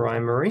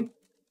primary,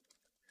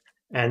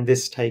 and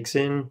this takes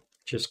in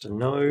just a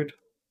node.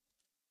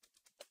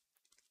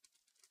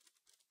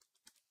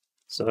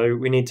 So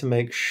we need to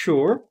make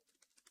sure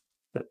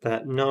that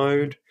that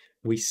node,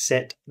 we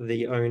set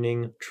the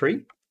owning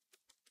tree.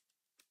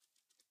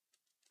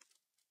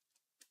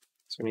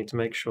 So we need to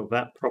make sure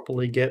that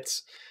properly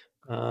gets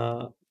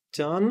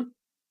done.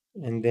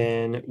 And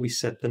then we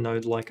set the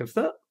node like of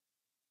that.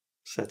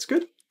 So that's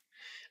good.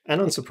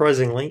 And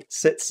unsurprisingly,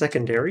 set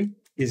secondary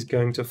is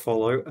going to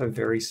follow a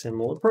very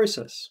similar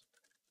process.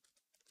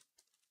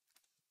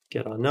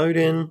 Get our node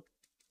in.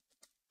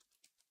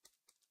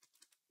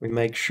 We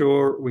make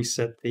sure we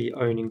set the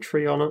owning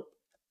tree on it.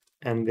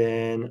 And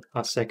then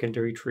our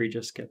secondary tree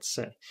just gets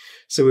set.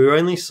 So we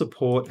only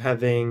support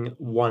having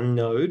one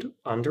node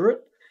under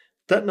it.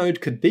 That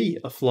node could be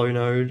a flow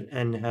node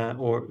and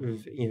or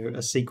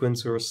a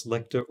sequence or a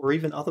selector or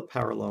even other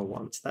parallel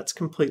ones. That's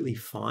completely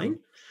fine.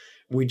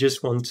 We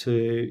just want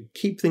to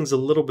keep things a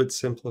little bit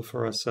simpler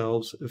for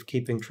ourselves of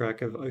keeping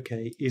track of,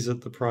 okay, is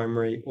it the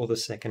primary or the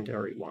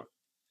secondary one?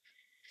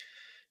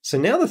 So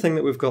now the thing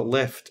that we've got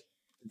left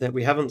that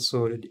we haven't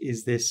sorted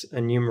is this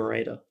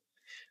enumerator.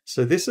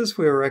 So this is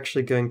where we're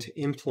actually going to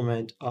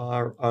implement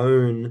our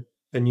own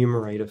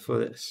enumerator for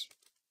this.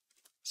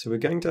 So we're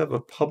going to have a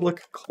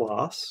public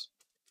class.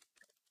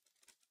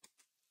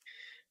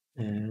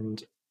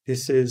 And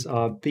this is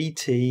our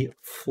BT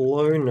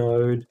flow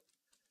node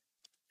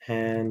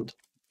and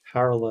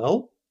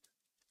parallel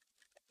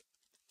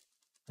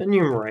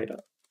enumerator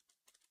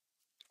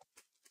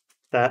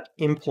that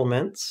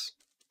implements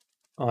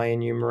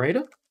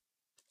iEnumerator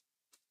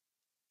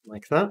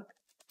like that.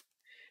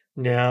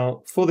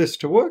 Now, for this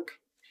to work,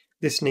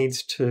 this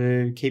needs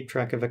to keep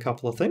track of a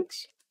couple of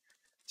things.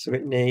 So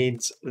it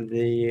needs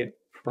the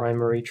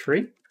primary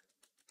tree.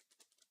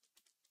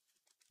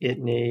 It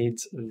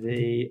needs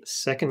the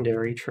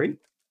secondary tree.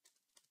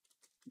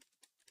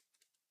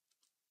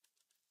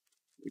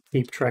 We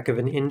keep track of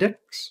an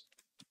index.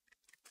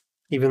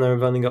 Even though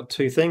we've only got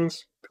two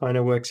things, kind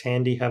of works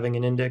handy having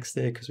an index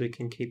there because we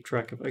can keep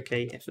track of,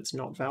 okay, if it's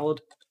not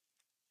valid.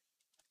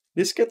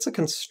 This gets a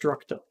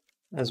constructor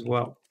as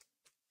well.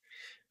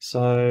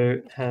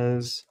 So it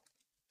has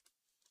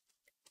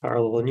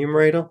parallel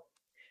enumerator.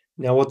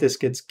 Now what this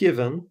gets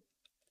given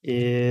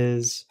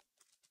is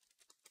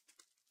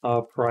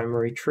our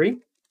primary tree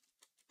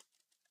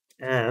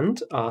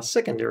and our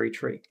secondary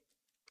tree.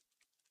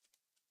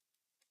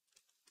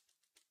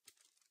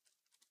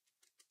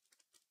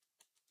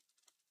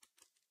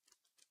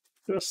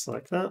 Just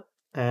like that.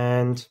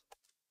 And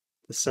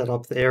the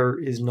setup there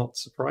is not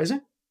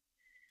surprising.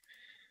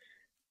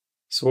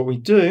 So what we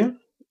do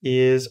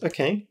is,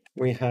 okay,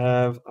 we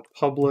have a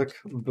public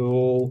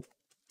bool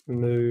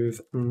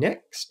move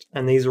next,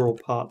 and these are all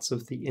parts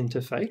of the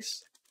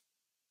interface.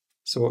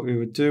 So what we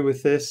would do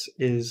with this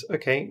is,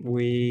 okay,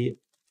 we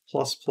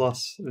plus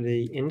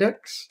the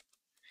index,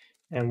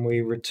 and we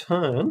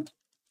return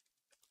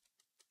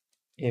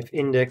if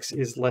index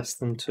is less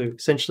than 2.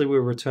 Essentially,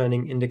 we're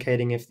returning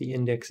indicating if the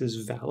index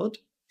is valid.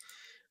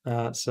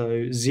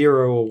 So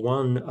 0 or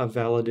 1 are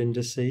valid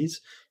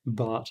indices,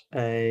 but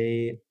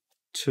a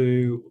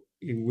 2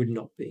 it would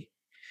not be.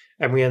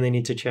 And we only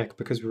need to check,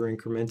 because we're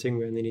incrementing,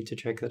 we only need to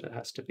check that it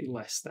has to be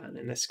less than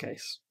in this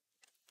case.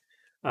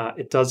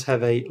 It does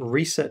have a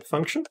reset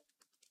function,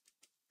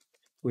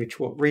 which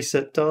what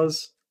reset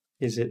does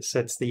is it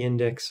sets the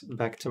index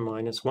back to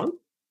 -1.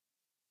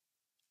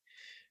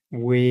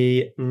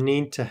 We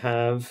need to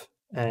have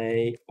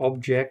a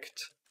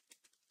object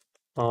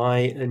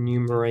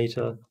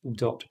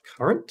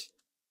iEnumerator.current.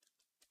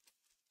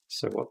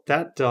 So what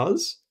that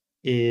does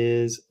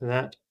is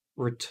that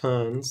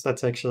returns,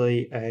 that's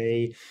actually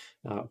a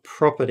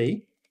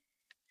property.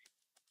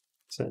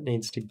 So it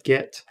needs to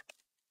get,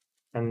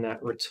 and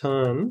that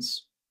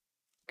returns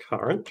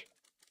current,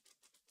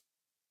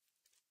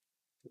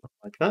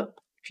 like that,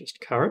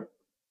 just current.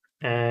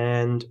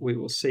 And we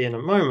will see in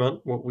a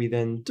moment what we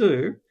then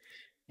do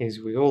is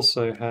we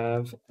also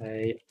have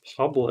a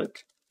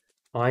public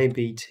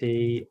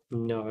IBT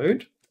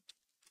node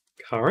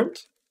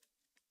current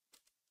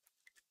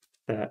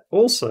that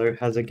also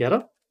has a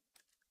getter.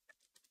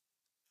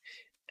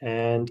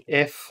 And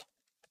if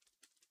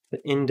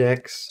the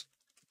index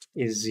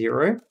is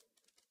 0,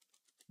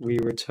 we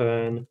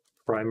return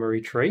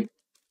primary tree.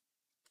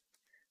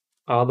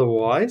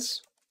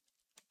 Otherwise,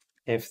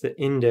 if the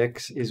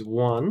index is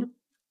 1,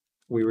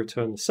 we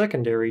return the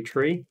secondary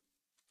tree.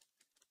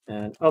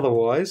 And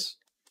otherwise,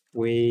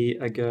 we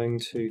are going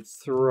to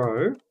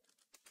throw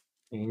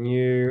a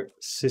new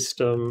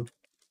system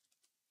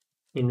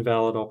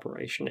invalid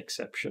operation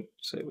exception.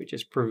 So we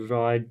just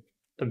provide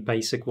a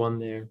basic one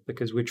there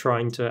because we're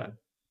trying to,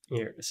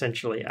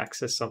 essentially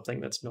access something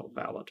that's not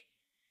valid.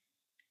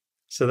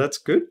 So that's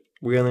good.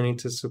 We only need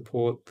to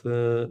support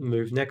the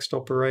move next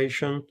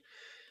operation.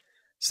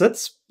 So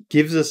that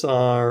gives us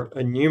our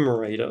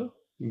enumerator,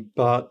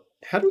 but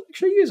how do we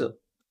actually use it?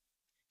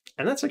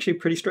 And that's actually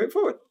pretty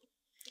straightforward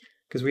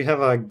because we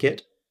have our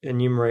get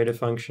enumerator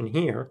function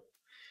here.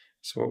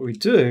 So what we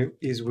do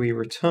is we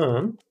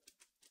return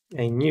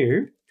a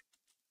new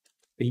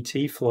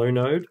BT flow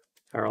node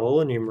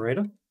parallel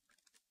enumerator,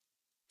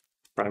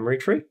 primary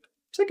tree,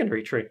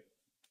 secondary tree.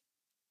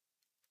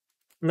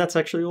 And that's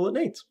actually all it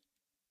needs.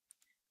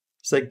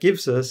 So that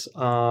gives us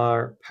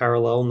our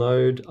parallel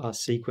node, our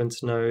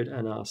sequence node,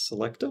 and our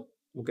selector.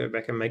 We'll go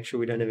back and make sure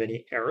we don't have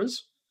any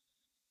errors,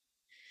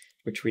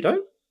 which we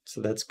don't.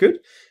 So that's good.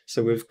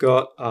 So we've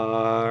got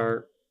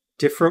our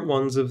different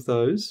ones of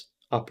those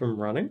up and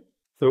running.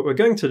 So what we're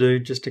going to do,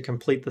 just to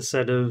complete the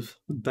set of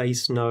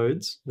base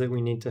nodes that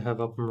we need to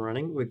have up and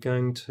running, we're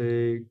going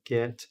to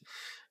get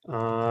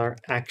our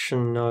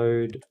action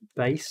node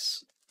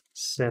base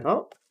set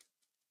up.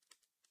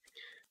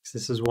 So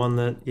this is one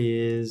that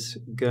is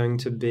going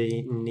to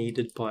be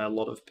needed by a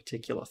lot of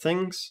particular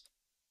things.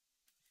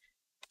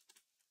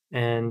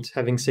 And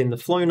having seen the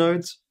flow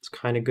nodes, it's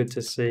kind of good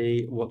to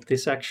see what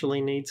this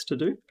actually needs to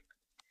do.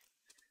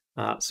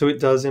 So it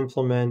does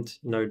implement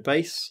node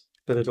base,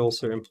 but it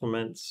also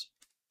implements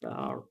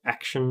our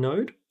action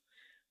node.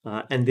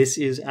 And this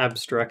is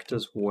abstract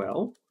as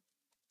well.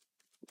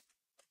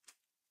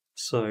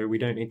 So we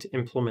don't need to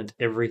implement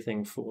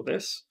everything for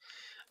this.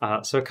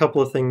 So a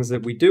couple of things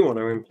that we do want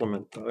to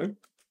implement though,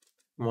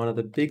 one of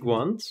the big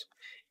ones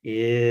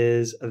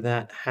is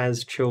that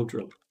has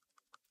children.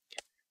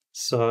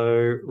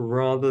 So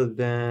rather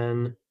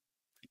than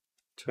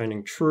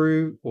turning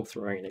true or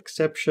throwing an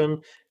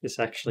exception, this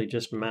actually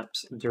just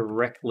maps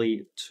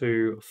directly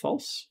to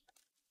false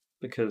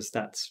because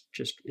that's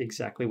just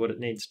exactly what it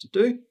needs to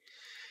do.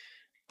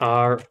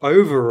 Our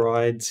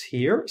overrides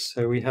here,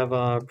 so we have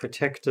our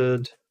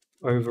protected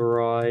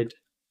override.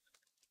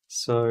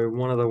 So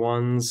one of the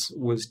ones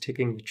was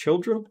ticking the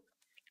children.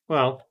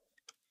 Well,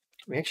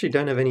 we actually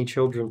don't have any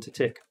children to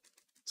tick,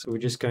 so we're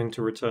just going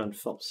to return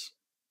false.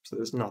 So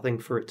there's nothing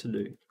for it to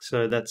do.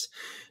 So that's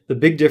the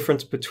big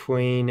difference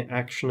between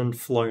action and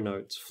flow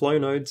nodes. Flow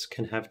nodes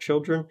can have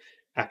children,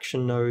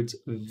 action nodes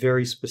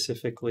very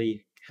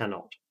specifically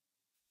cannot.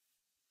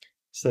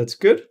 So that's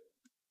good.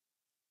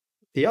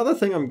 The other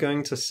thing I'm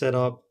going to set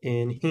up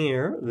in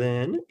here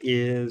then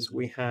is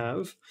we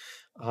have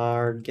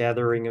our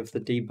gathering of the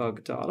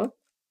debug data.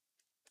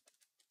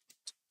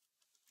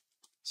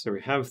 So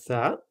we have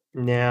that.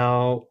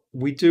 Now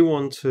we do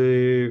want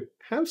to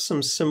have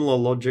some similar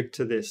logic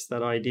to this,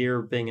 that idea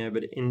of being able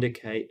to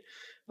indicate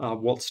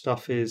what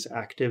stuff is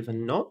active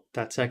and not.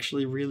 That's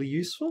actually really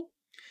useful.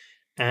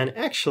 And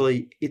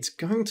actually it's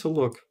going to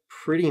look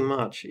pretty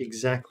much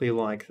exactly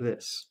like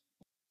this.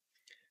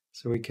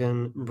 So we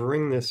can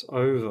bring this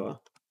over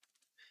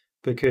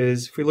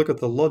because if we look at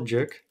the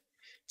logic,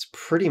 it's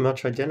pretty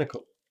much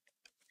identical.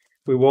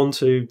 We want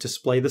to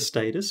display the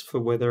status for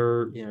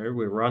whether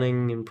we're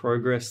running in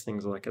progress,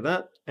 things like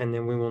that, and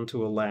then we want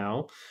to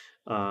allow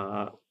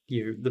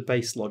the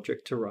base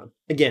logic to run.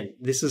 Again,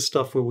 this is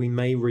stuff where we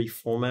may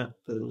reformat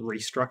and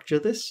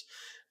restructure this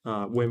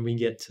when we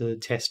get to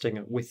testing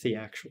it with the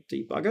actual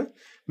debugger,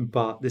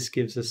 but this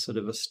gives us sort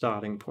of a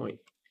starting point.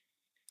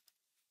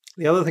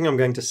 The other thing I'm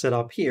going to set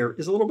up here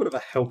is a little bit of a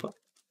helper.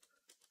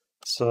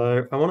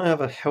 So I want to have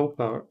a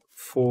helper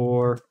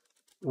for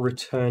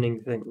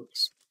returning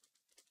things.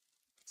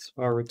 So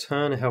our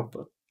return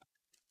helper.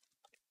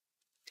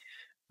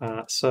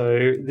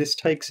 So this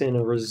takes in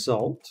a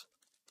result.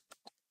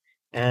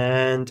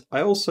 And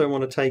I also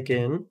want to take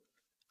in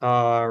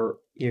our,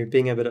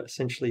 being able to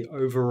essentially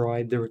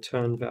override the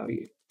return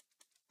value.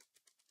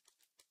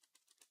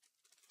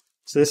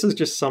 So this is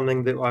just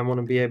something that I want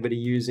to be able to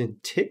use in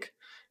tick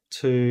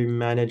to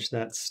manage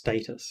that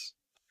status.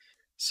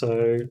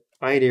 So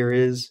idea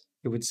is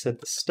it would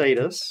set the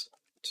status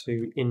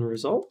to in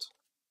result.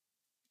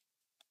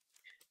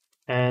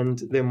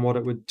 And then what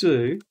it would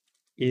do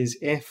is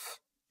if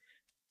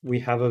we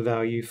have a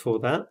value for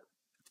that,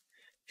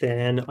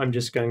 then I'm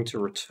just going to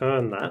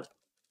return that.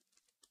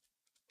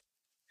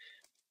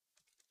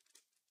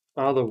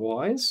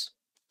 Otherwise,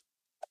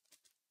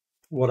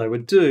 what I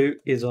would do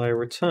is I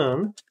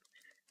return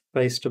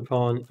based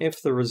upon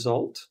if the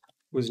result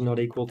was not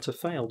equal to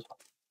failed.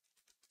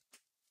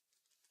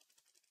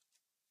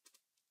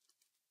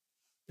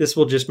 This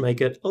will just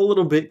make it a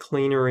little bit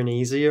cleaner and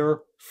easier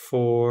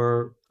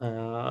for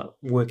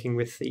working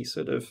with these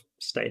sort of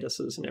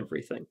statuses and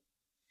everything.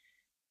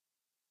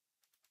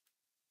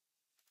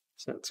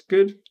 So that's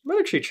good. I might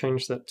actually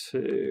change that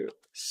to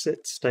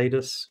set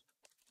status.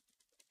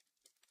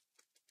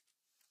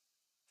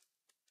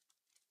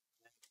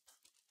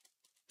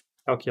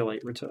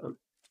 Calculate return.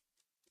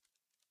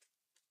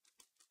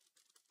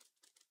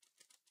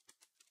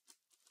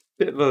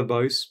 Bit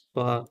verbose,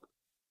 but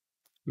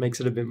makes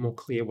it a bit more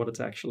clear what it's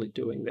actually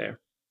doing there.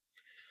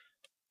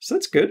 So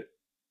that's good.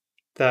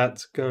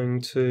 That's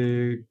going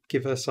to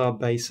give us our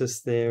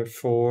basis there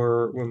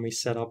for when we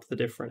set up the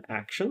different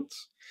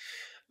actions.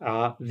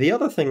 The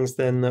other things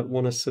then that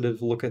want to sort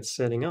of look at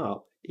setting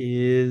up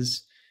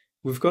is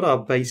we've got our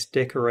base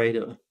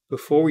decorator.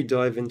 Before we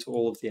dive into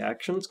all of the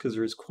actions, because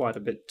there is quite a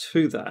bit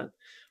to that,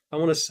 I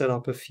want to set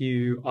up a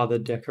few other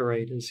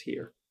decorators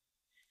here.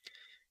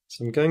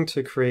 So I'm going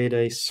to create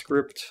a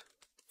script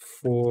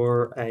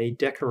for a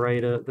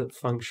decorator that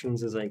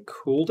functions as a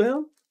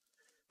cooldown.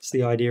 So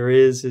the idea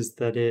is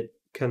that it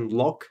can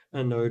lock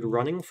a node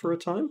running for a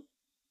time,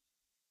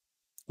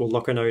 or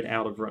lock a node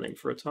out of running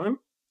for a time.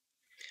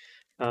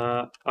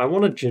 I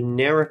want a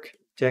generic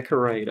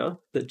decorator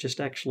that just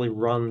actually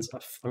runs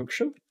a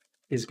function,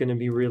 is going to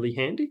be really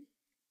handy.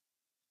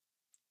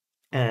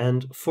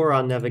 And for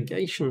our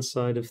navigation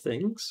side of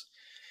things,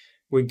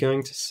 we're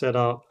going to set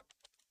up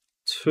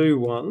two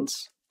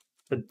ones,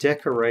 a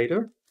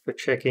decorator for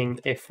checking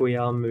if we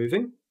are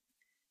moving,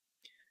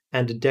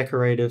 and a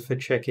decorator for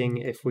checking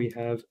if we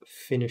have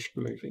finished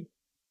moving.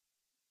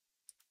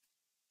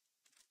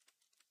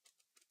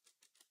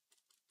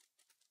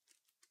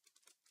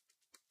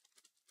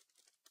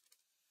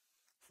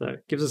 So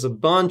it gives us a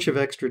bunch of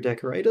extra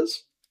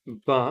decorators,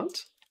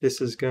 but this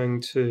is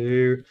going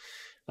to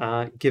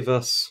give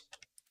us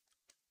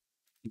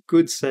a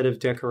good set of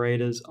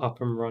decorators up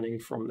and running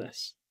from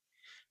this,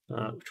 which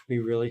will be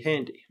really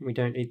handy. We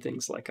don't need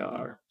things like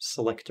our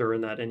selector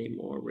and that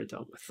anymore. We're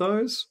done with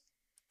those.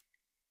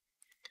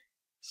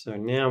 So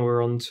now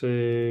we're on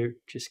to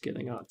just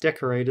getting our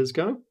decorators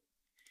going.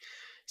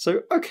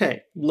 So,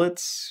 okay,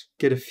 let's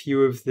get a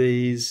few of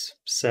these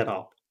set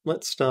up.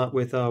 Let's start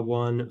with our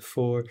one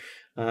for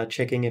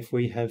checking if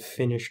we have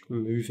finished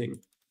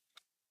moving.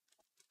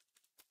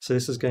 So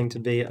this is going to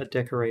be a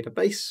decorator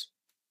base.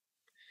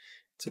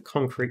 It's a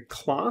concrete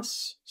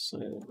class,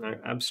 so no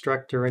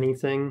abstract or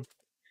anything,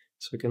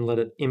 so we can let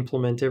it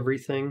implement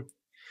everything.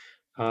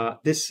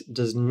 This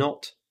does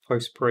not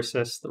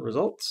post-process the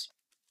results.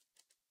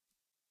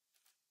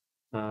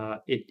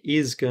 It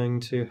is going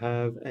to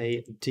have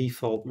a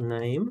default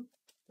name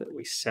that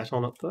we set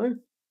on it though.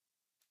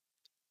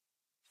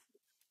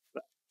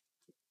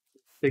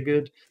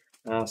 Figured.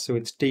 So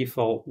its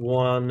default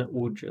one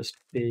will just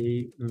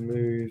be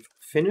move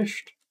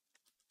finished,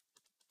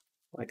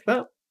 like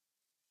that.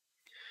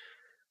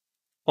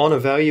 On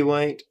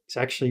evaluate, it's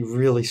actually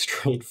really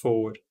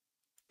straightforward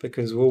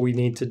because all we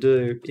need to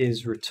do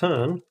is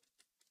return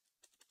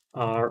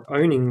our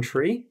owning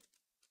tree,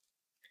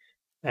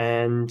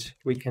 and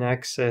we can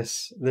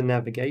access the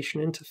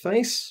navigation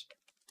interface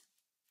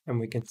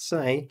and we can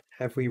say,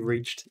 have we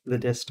reached the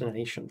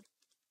destination?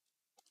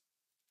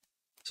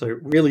 So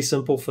really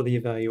simple for the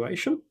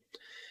evaluation.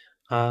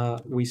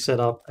 We set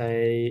up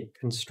a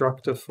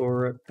constructor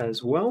for it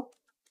as well.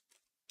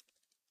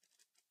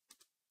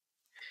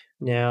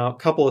 Now, a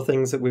couple of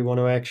things that we want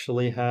to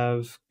actually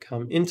have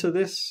come into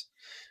this.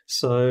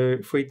 So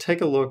if we take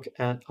a look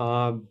at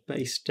our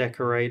base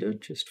decorator,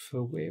 just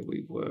for where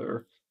we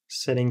were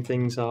setting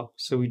things up,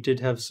 so we did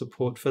have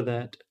support for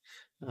that,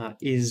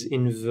 is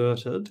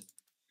inverted.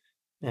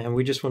 And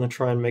we just want to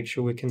try and make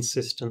sure we're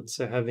consistent.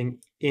 So having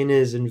in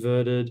is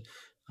inverted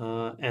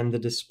and the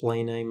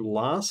display name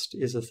last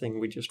is a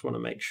thing we just want to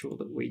make sure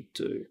that we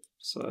do.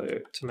 So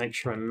to make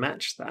sure I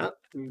match that,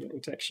 I'm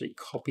going to actually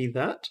copy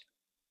that.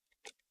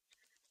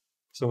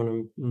 So I want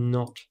to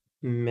not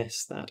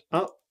mess that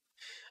up.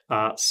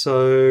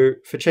 So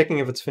for checking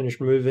if it's finished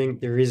moving,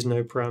 there is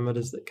no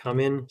parameters that come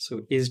in, so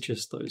it is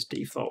just those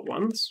default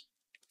ones.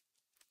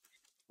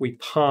 We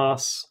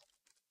pass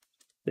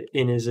the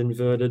in is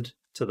inverted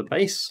to the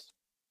base,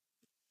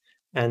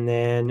 and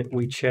then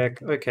we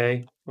check,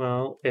 okay,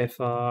 well, if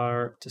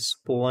our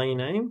display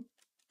name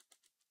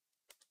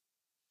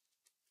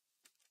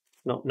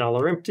not null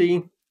or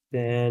empty,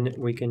 then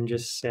we can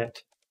just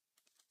set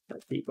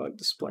that debug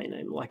display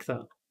name like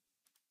that.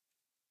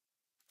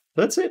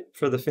 That's it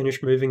for the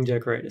finished moving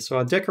decorator. So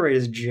our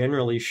decorators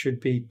generally should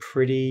be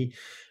pretty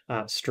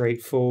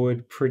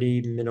straightforward,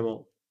 pretty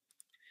minimal.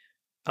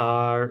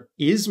 Our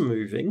is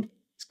moving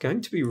is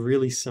going to be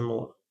really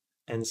similar,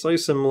 and so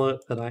similar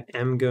that I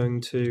am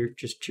going to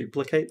just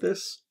duplicate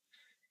this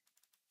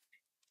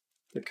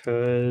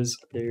because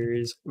there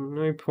is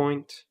no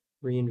point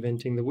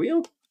reinventing the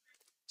wheel,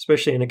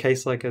 especially in a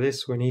case like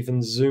this when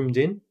even zoomed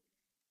in,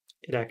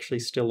 it actually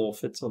still all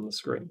fits on the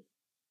screen.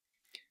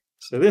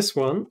 So this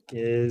one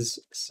is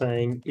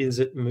saying, is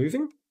it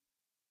moving?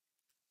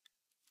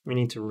 We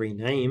need to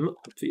rename,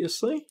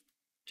 obviously,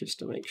 just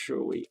to make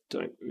sure we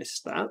don't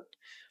miss that.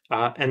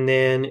 And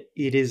then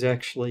it is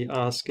actually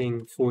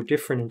asking for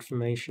different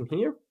information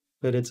here,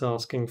 but it's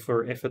asking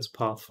for if it's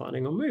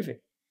pathfinding or moving.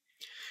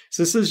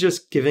 So this is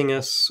just giving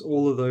us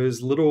all of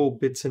those little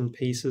bits and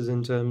pieces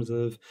in terms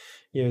of,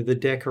 the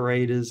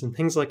decorators and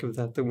things like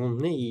that we'll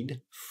need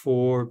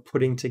for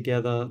putting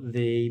together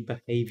the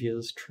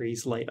behaviors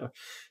trees later.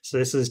 So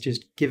this is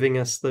just giving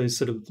us those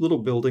sort of little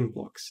building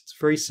blocks. It's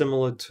very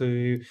similar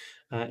to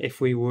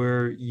if we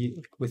were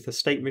with the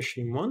state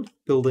machine one,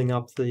 building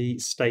up the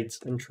states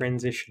and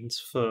transitions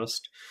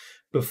first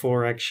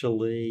before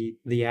actually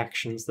the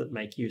actions that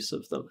make use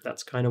of them.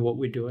 That's kind of what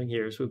we're doing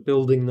here, is we're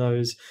building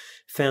those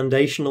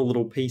foundational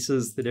little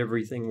pieces that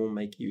everything will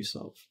make use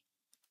of.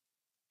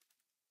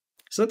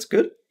 So that's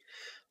good.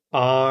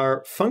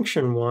 Our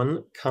function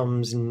one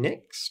comes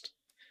next.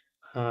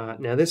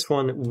 Now this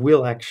one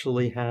will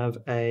actually have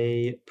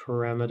a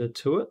parameter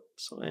to it,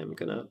 so I am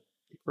going to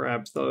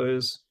grab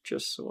those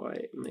just so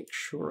I make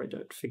sure I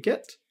don't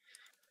forget.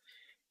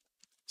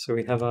 So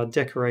we have our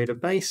decorator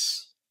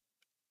base.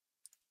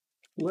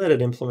 Let it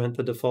implement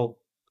the default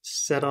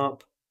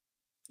setup.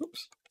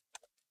 Oops.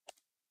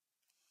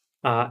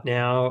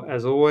 Now,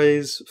 as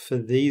always, for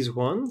these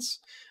ones,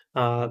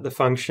 the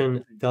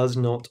function does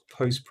not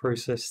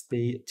post-process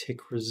the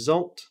tick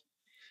result.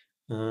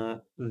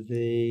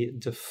 The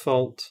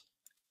default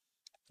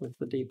with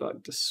the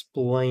debug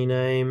display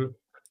name,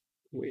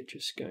 we're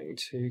just going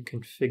to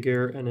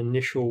configure an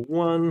initial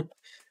one.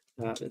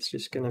 That's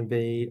just going to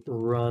be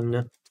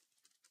run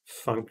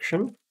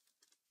function.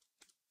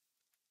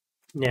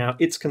 Now,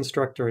 its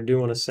constructor I do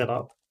want to set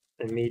up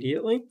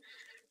immediately.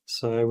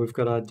 So we've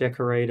got our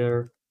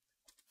decorator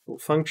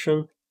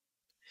function,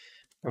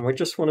 and we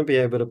just want to be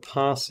able to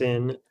pass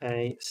in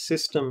a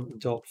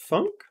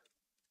system.func.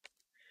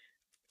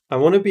 I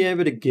want to be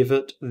able to give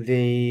it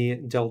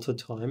the delta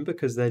time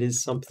because that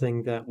is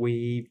something that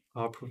we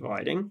are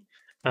providing,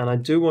 and I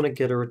do want to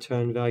get a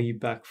return value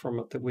back from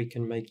it that we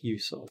can make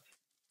use of.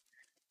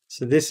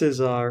 So this is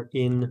our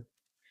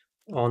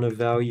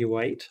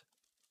onEvaluate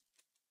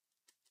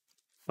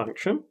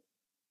function.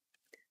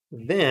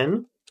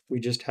 Then we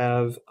just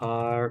have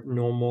our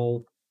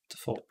normal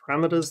default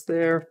parameters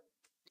there.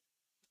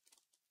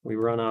 We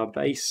run our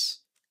base,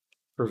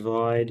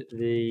 provide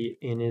the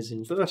in is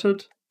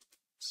inverted.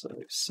 So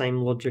same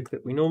logic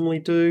that we normally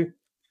do.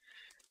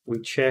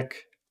 We check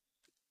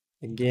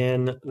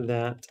again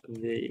that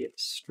the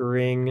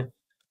string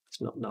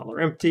is not null or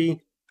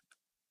empty.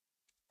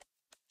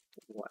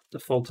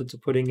 Defaulted to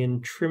putting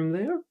in trim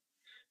there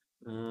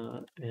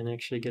and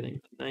actually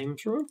getting the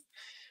names wrong.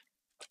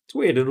 It's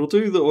weird, it'll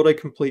do the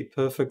autocomplete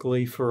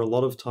perfectly for a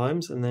lot of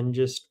times and then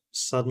just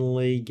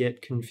suddenly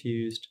get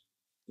confused.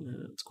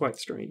 It's quite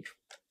strange.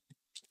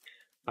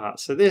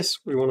 So this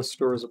we want to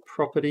store as a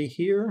property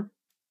here,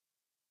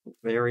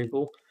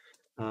 variable.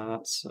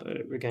 So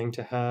we're going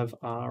to have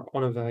our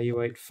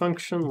onEvaluate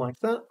function like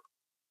that.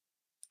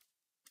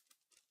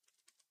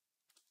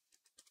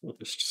 We'll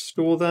just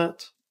store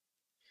that.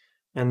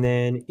 And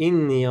then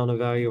in the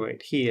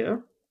onEvaluate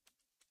here,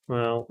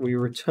 well, we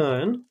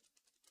return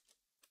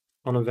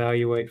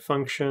onEvaluate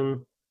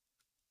function,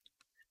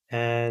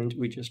 and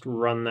we just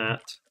run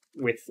that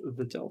with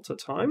the delta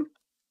time.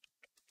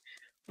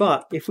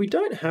 But if we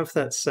don't have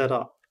that set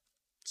up,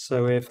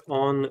 so if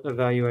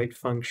onEvaluate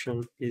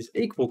function is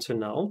equal to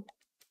null,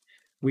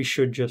 we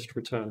should just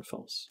return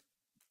false.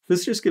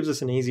 This just gives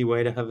us an easy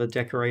way to have a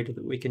decorator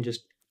that we can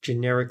just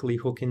generically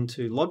hook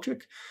into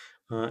logic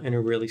in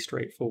a really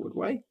straightforward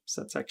way.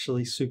 So that's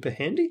actually super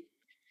handy.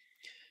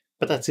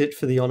 But that's it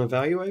for the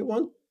onEvaluate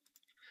one.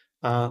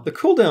 The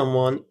cooldown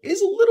one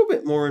is a little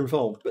bit more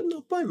involved, but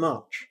not by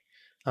much.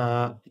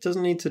 It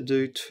doesn't need to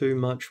do too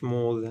much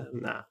more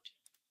than that.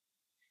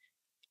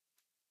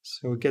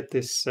 So we'll get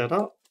this set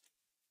up.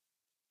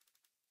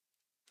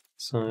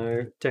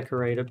 So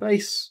decorator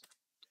base,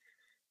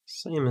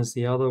 same as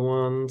the other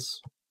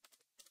ones.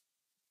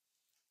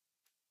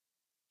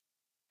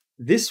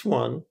 This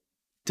one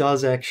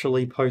does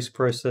actually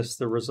post-process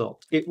the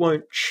result. It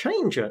won't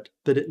change it,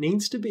 but it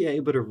needs to be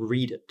able to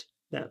read it.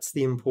 That's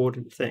the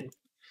important thing.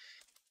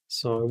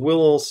 So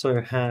we'll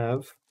also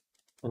have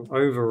an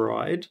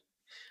override,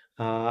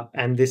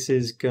 and this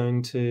is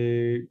going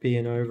to be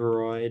an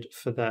override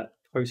for that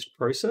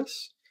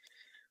post-process.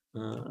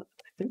 I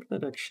think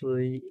that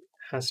actually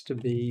has to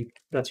be,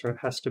 that's right,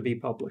 has to be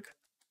public.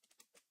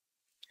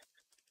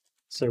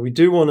 So we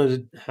do want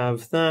to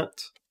have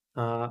that.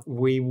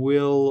 We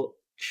will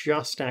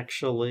just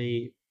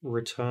actually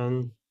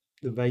return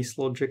the base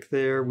logic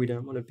there. We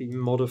don't want to be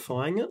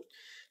modifying it.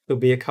 There'll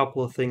be a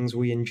couple of things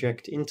we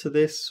inject into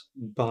this,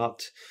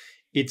 but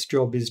its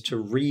job is to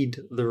read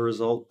the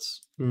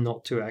results,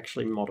 not to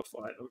actually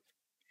modify them.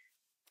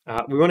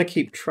 We want to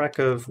keep track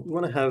of, we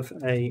want to have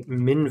a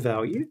min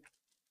value,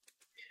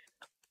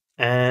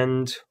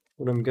 and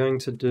what I'm going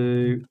to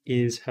do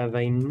is have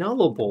a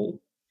nullable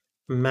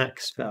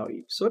max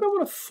value. So I don't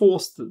want to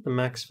force that the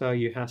max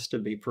value has to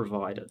be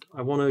provided.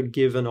 I want to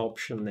give an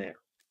option there.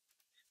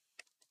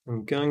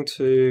 I'm going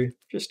to,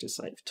 just to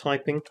save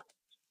typing,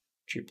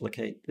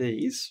 duplicate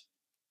these,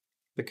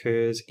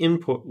 because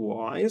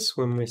input-wise,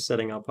 when we're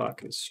setting up our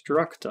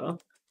constructor,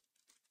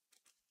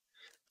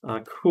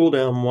 our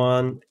cooldown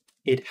one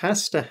it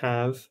has to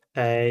have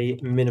a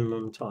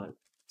minimum time.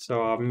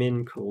 So our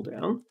min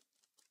cooldown.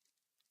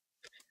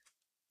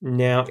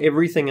 Now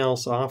everything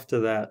else after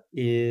that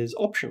is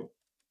optional.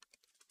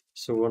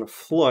 So we want to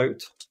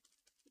float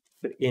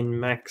the in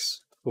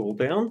max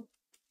cooldown.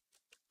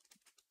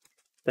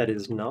 That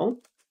is null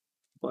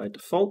by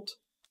default,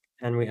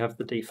 and we have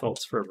the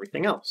defaults for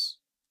everything else.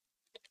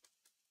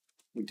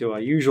 We do our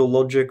usual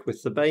logic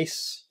with the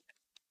base,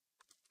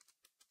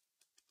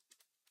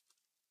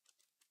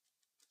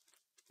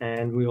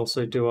 and we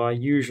also do our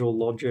usual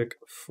logic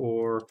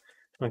for,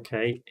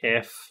 okay,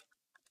 f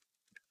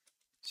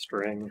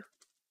string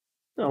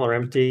null or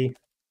empty,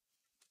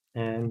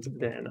 and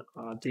then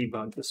our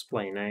debug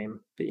display name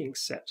being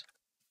set,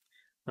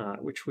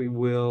 which we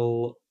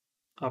will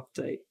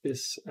update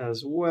this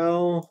as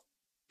well.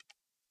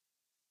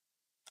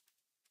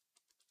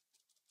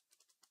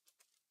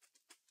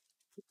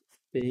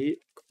 The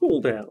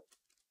cooldown.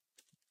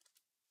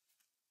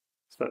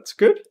 So that's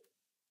good.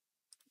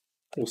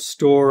 We'll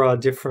store our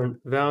different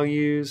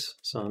values,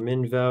 so our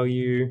min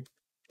value,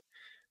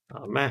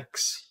 our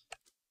max,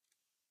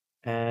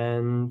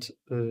 and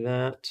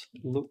that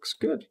looks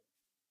good.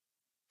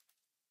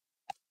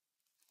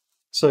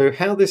 So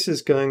how this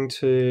is going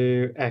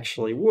to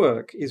actually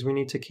work is we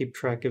need to keep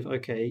track of,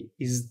 okay,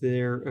 is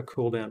there a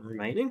cooldown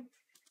remaining?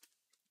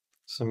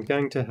 So I'm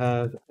going to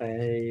have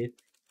a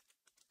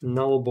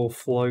nullable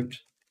float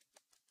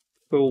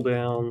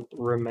cooldown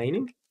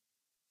remaining.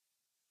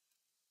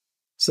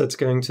 So it's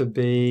going to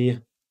be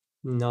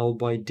null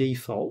by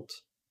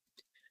default.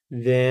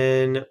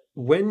 Then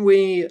when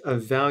we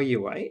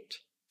evaluate,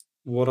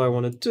 what I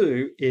want to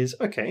do is,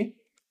 okay,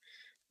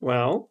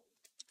 well,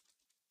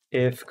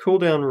 if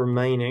cooldown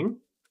remaining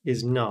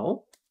is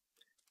null,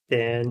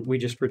 then we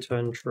just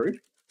return true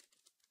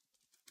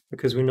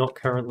because we're not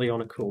currently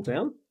on a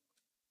cooldown.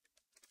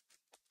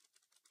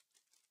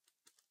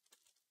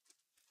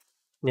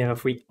 Now,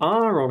 if we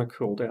are on a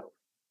cooldown,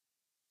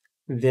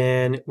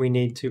 then we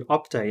need to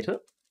update it.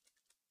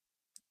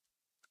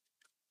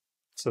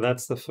 So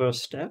that's the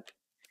first step.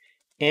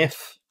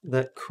 If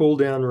that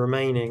cooldown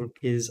remaining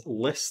is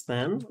less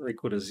than or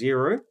equal to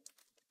 0,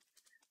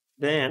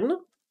 then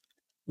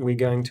we're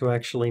going to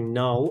actually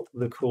null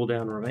the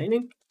cooldown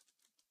remaining,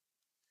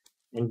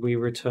 and we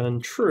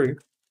return true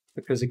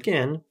because,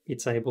 again,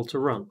 it's able to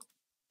run.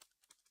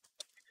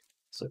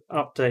 So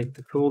update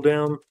the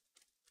cooldown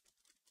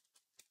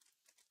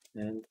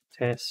and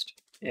test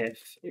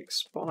if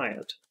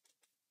expired.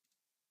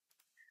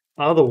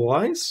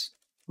 Otherwise,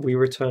 we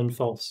return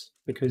false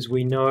because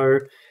we know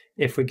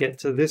if we get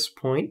to this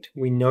point,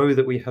 we know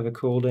that we have a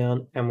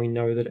cooldown and we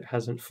know that it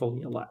hasn't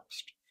fully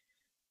elapsed.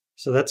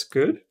 So that's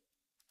good.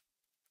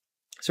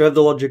 So we have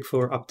the logic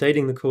for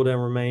updating the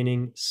cooldown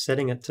remaining,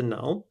 setting it to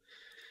null,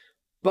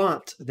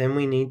 but then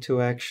we need to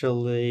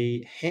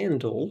actually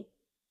handle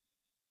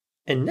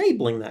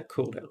enabling that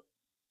cooldown.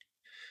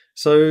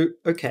 So,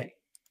 okay,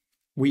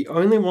 we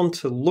only want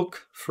to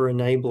look for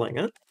enabling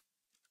it.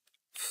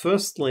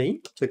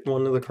 Firstly,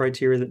 one of the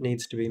criteria that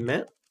needs to be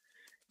met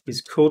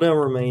is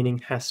cooldown remaining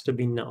has to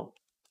be null.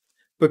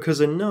 Because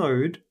a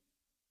node,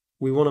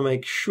 we want to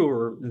make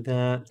sure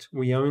that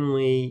we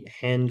only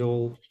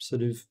handle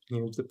sort of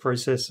the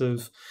process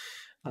of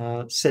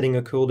setting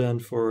a cooldown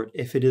for it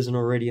if it isn't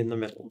already in the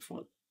middle of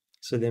one.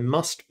 So there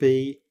must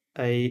be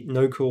a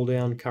no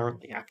cooldown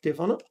currently active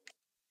on it.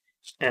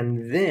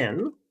 And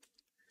then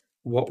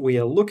what we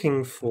are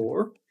looking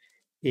for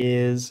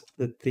is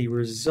that the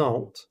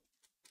result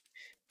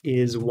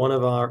is one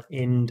of our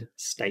end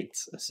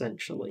states,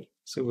 essentially.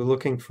 So we're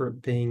looking for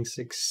it being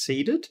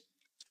succeeded,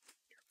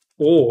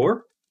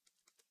 or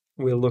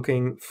we're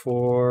looking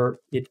for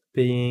it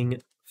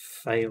being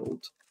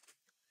failed.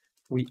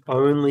 We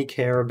only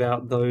care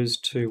about those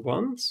two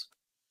ones,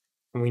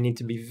 and we need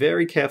to be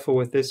very careful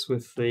with this,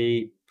 with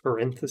the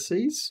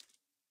parentheses,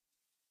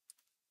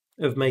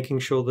 of making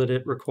sure that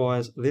it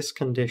requires this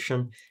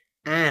condition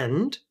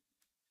and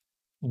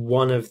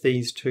one of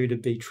these two to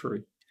be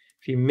true.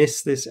 If you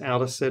miss this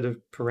outer set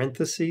of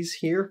parentheses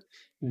here,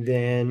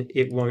 then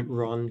it won't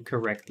run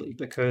correctly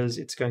because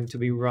it's going to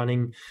be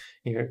running,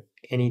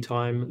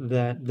 anytime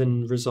that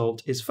the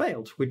result is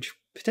failed, which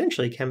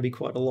potentially can be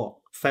quite a lot.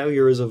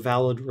 Failure is a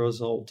valid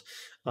result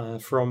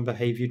from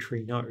behavior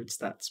tree nodes.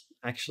 That's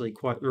actually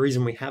quite the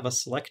reason we have a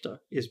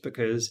selector, is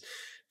because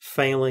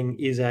failing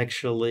is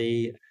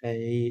actually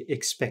a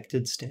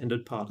expected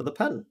standard part of the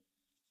pattern.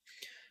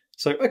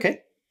 So,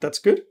 okay, that's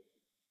good.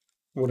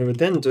 What I would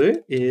then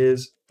do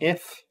is,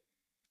 if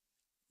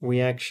we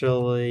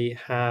actually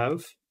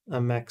have a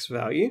max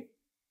value,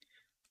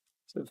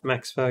 so if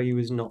max value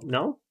is not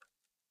null,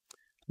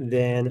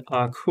 then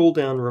our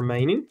cooldown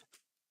remaining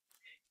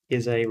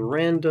is a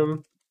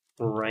random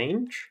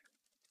range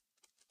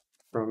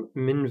from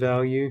min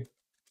value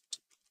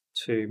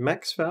to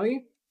max value.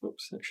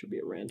 Oops, that should be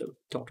a random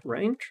dot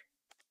range.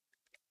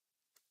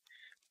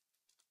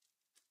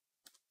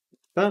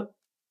 But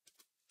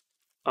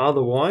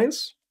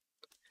otherwise,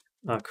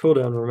 our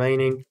cooldown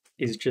remaining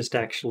is just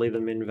actually the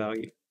min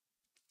value.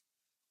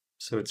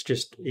 So it's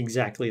just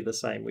exactly the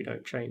same, we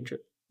don't change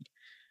it.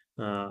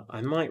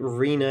 I might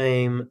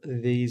rename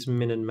these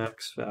min and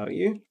max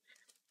value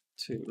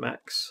to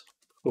max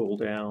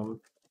cooldown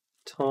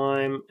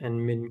time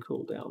and min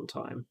cooldown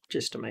time,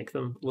 just to make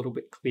them a little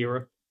bit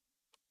clearer.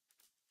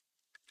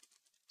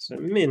 So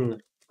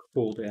min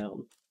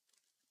cooldown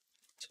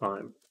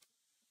time.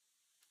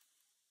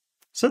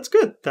 So that's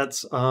good.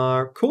 That's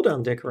our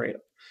cooldown decorator.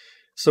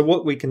 So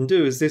what we can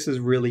do is, this is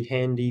really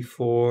handy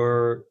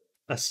for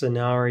a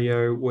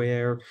scenario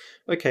where,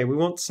 okay, we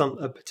want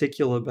a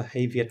particular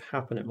behavior to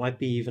happen. It might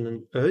be even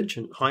an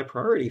urgent, high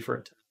priority for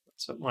it to happen.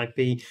 So it might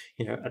be,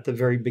 at the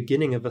very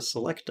beginning of a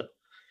selector.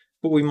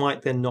 But we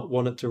might then not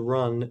want it to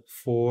run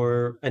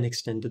for an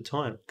extended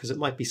time, because it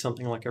might be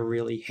something like a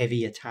really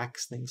heavy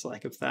attacks, things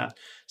like that.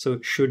 So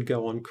it should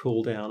go on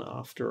cooldown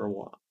after a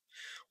while.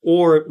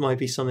 Or it might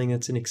be something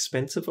that's an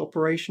expensive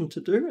operation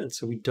to do, and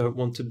so we don't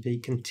want to be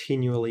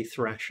continually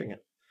thrashing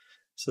it.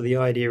 So the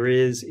idea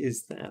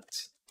is that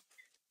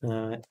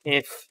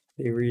if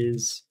there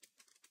is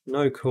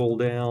no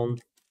cooldown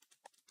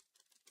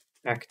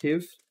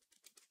active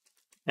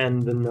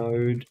and the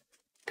node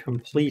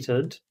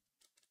completed,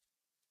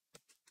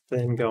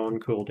 then go on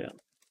cooldown.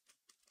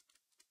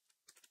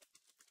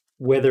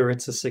 Whether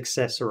it's a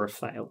success or a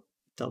fail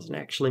doesn't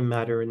actually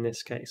matter in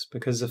this case,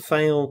 because a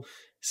fail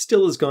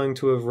still is going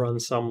to have run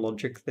some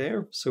logic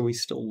there, so we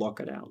still lock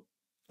it out.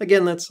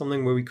 Again, that's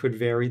something where we could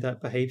vary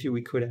that behavior.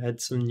 We could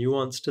add some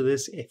nuance to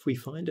this if we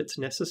find it's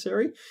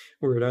necessary,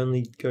 where it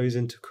only goes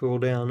into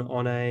cooldown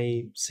on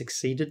a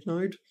succeeded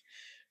node.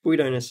 But we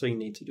don't necessarily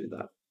need to do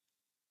that.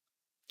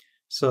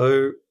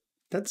 So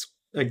that's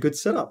a good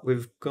setup.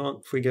 We've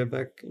got, if we go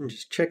back and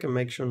just check and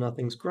make sure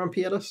nothing's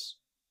grumpy at us,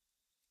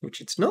 which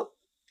it's not.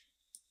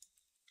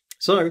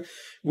 So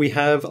we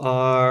have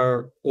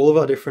all of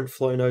our different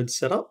flow nodes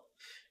set up.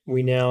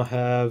 We now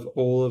have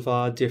all of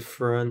our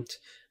different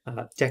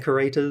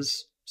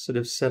decorators sort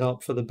of set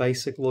up for the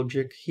basic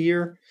logic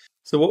here.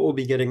 So what we'll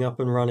be getting up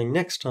and running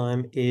next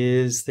time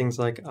is things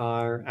like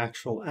our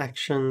actual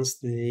actions,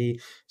 the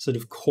sort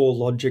of core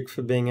logic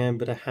for being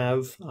able to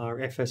have our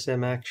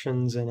FSM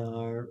actions and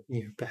our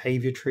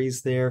behavior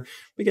trees there.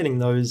 We're getting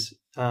those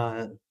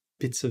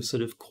bits of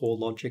sort of core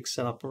logic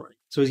set up already.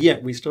 So yeah,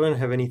 we still don't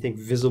have anything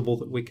visible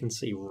that we can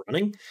see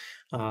running.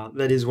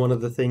 That is one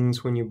of the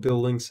things when you're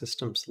building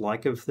systems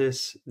like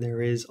this.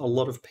 There is a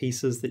lot of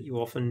pieces that you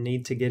often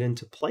need to get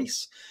into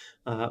place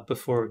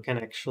before it can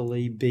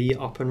actually be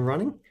up and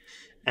running.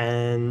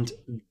 And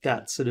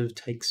that sort of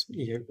takes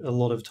a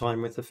lot of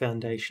time with the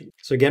foundation.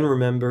 So again,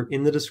 remember,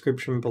 in the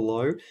description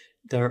below,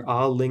 there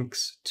are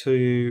links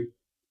to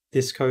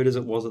this code as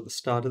it was at the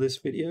start of this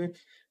video,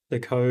 the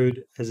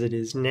code as it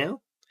is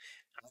now.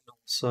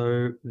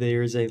 So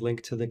there is a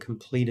link to the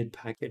completed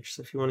package.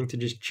 So if you're wanting to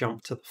just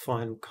jump to the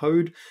final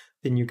code,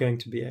 then you're going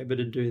to be able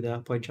to do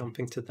that by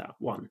jumping to that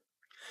one.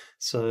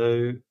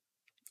 So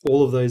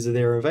all of those are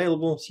there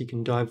available, so you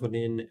can dive on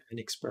in and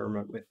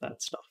experiment with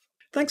that stuff.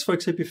 Thanks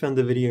folks, hope you found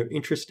the video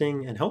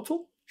interesting and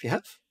helpful. If you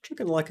have,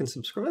 click on like and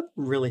subscribe, it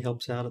really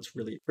helps out, it's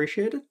really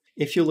appreciated.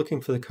 If you're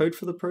looking for the code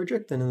for the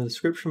project, then in the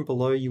description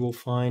below you will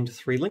find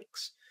 3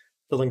 links.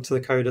 The link to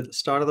the code at the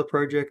start of the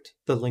project,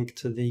 the link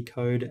to the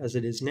code as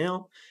it is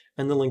now,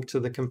 and the link to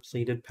the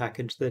completed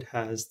package that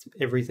has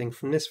everything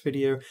from this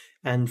video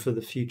and for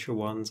the future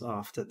ones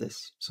after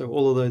this. So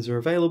all of those are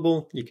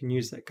available. You can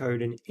use that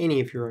code in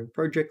any of your own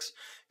projects,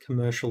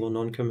 commercial or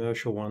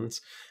non-commercial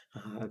ones.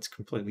 It's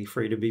completely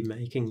free to be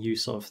making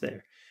use of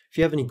there. If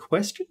you have any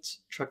questions,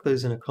 chuck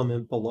those in a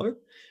comment below.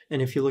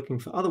 And if you're looking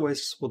for other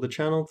ways to support the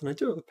channel, then I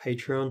do have a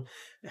Patreon,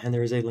 and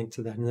there is a link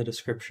to that in the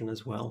description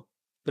as well.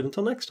 But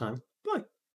until next time,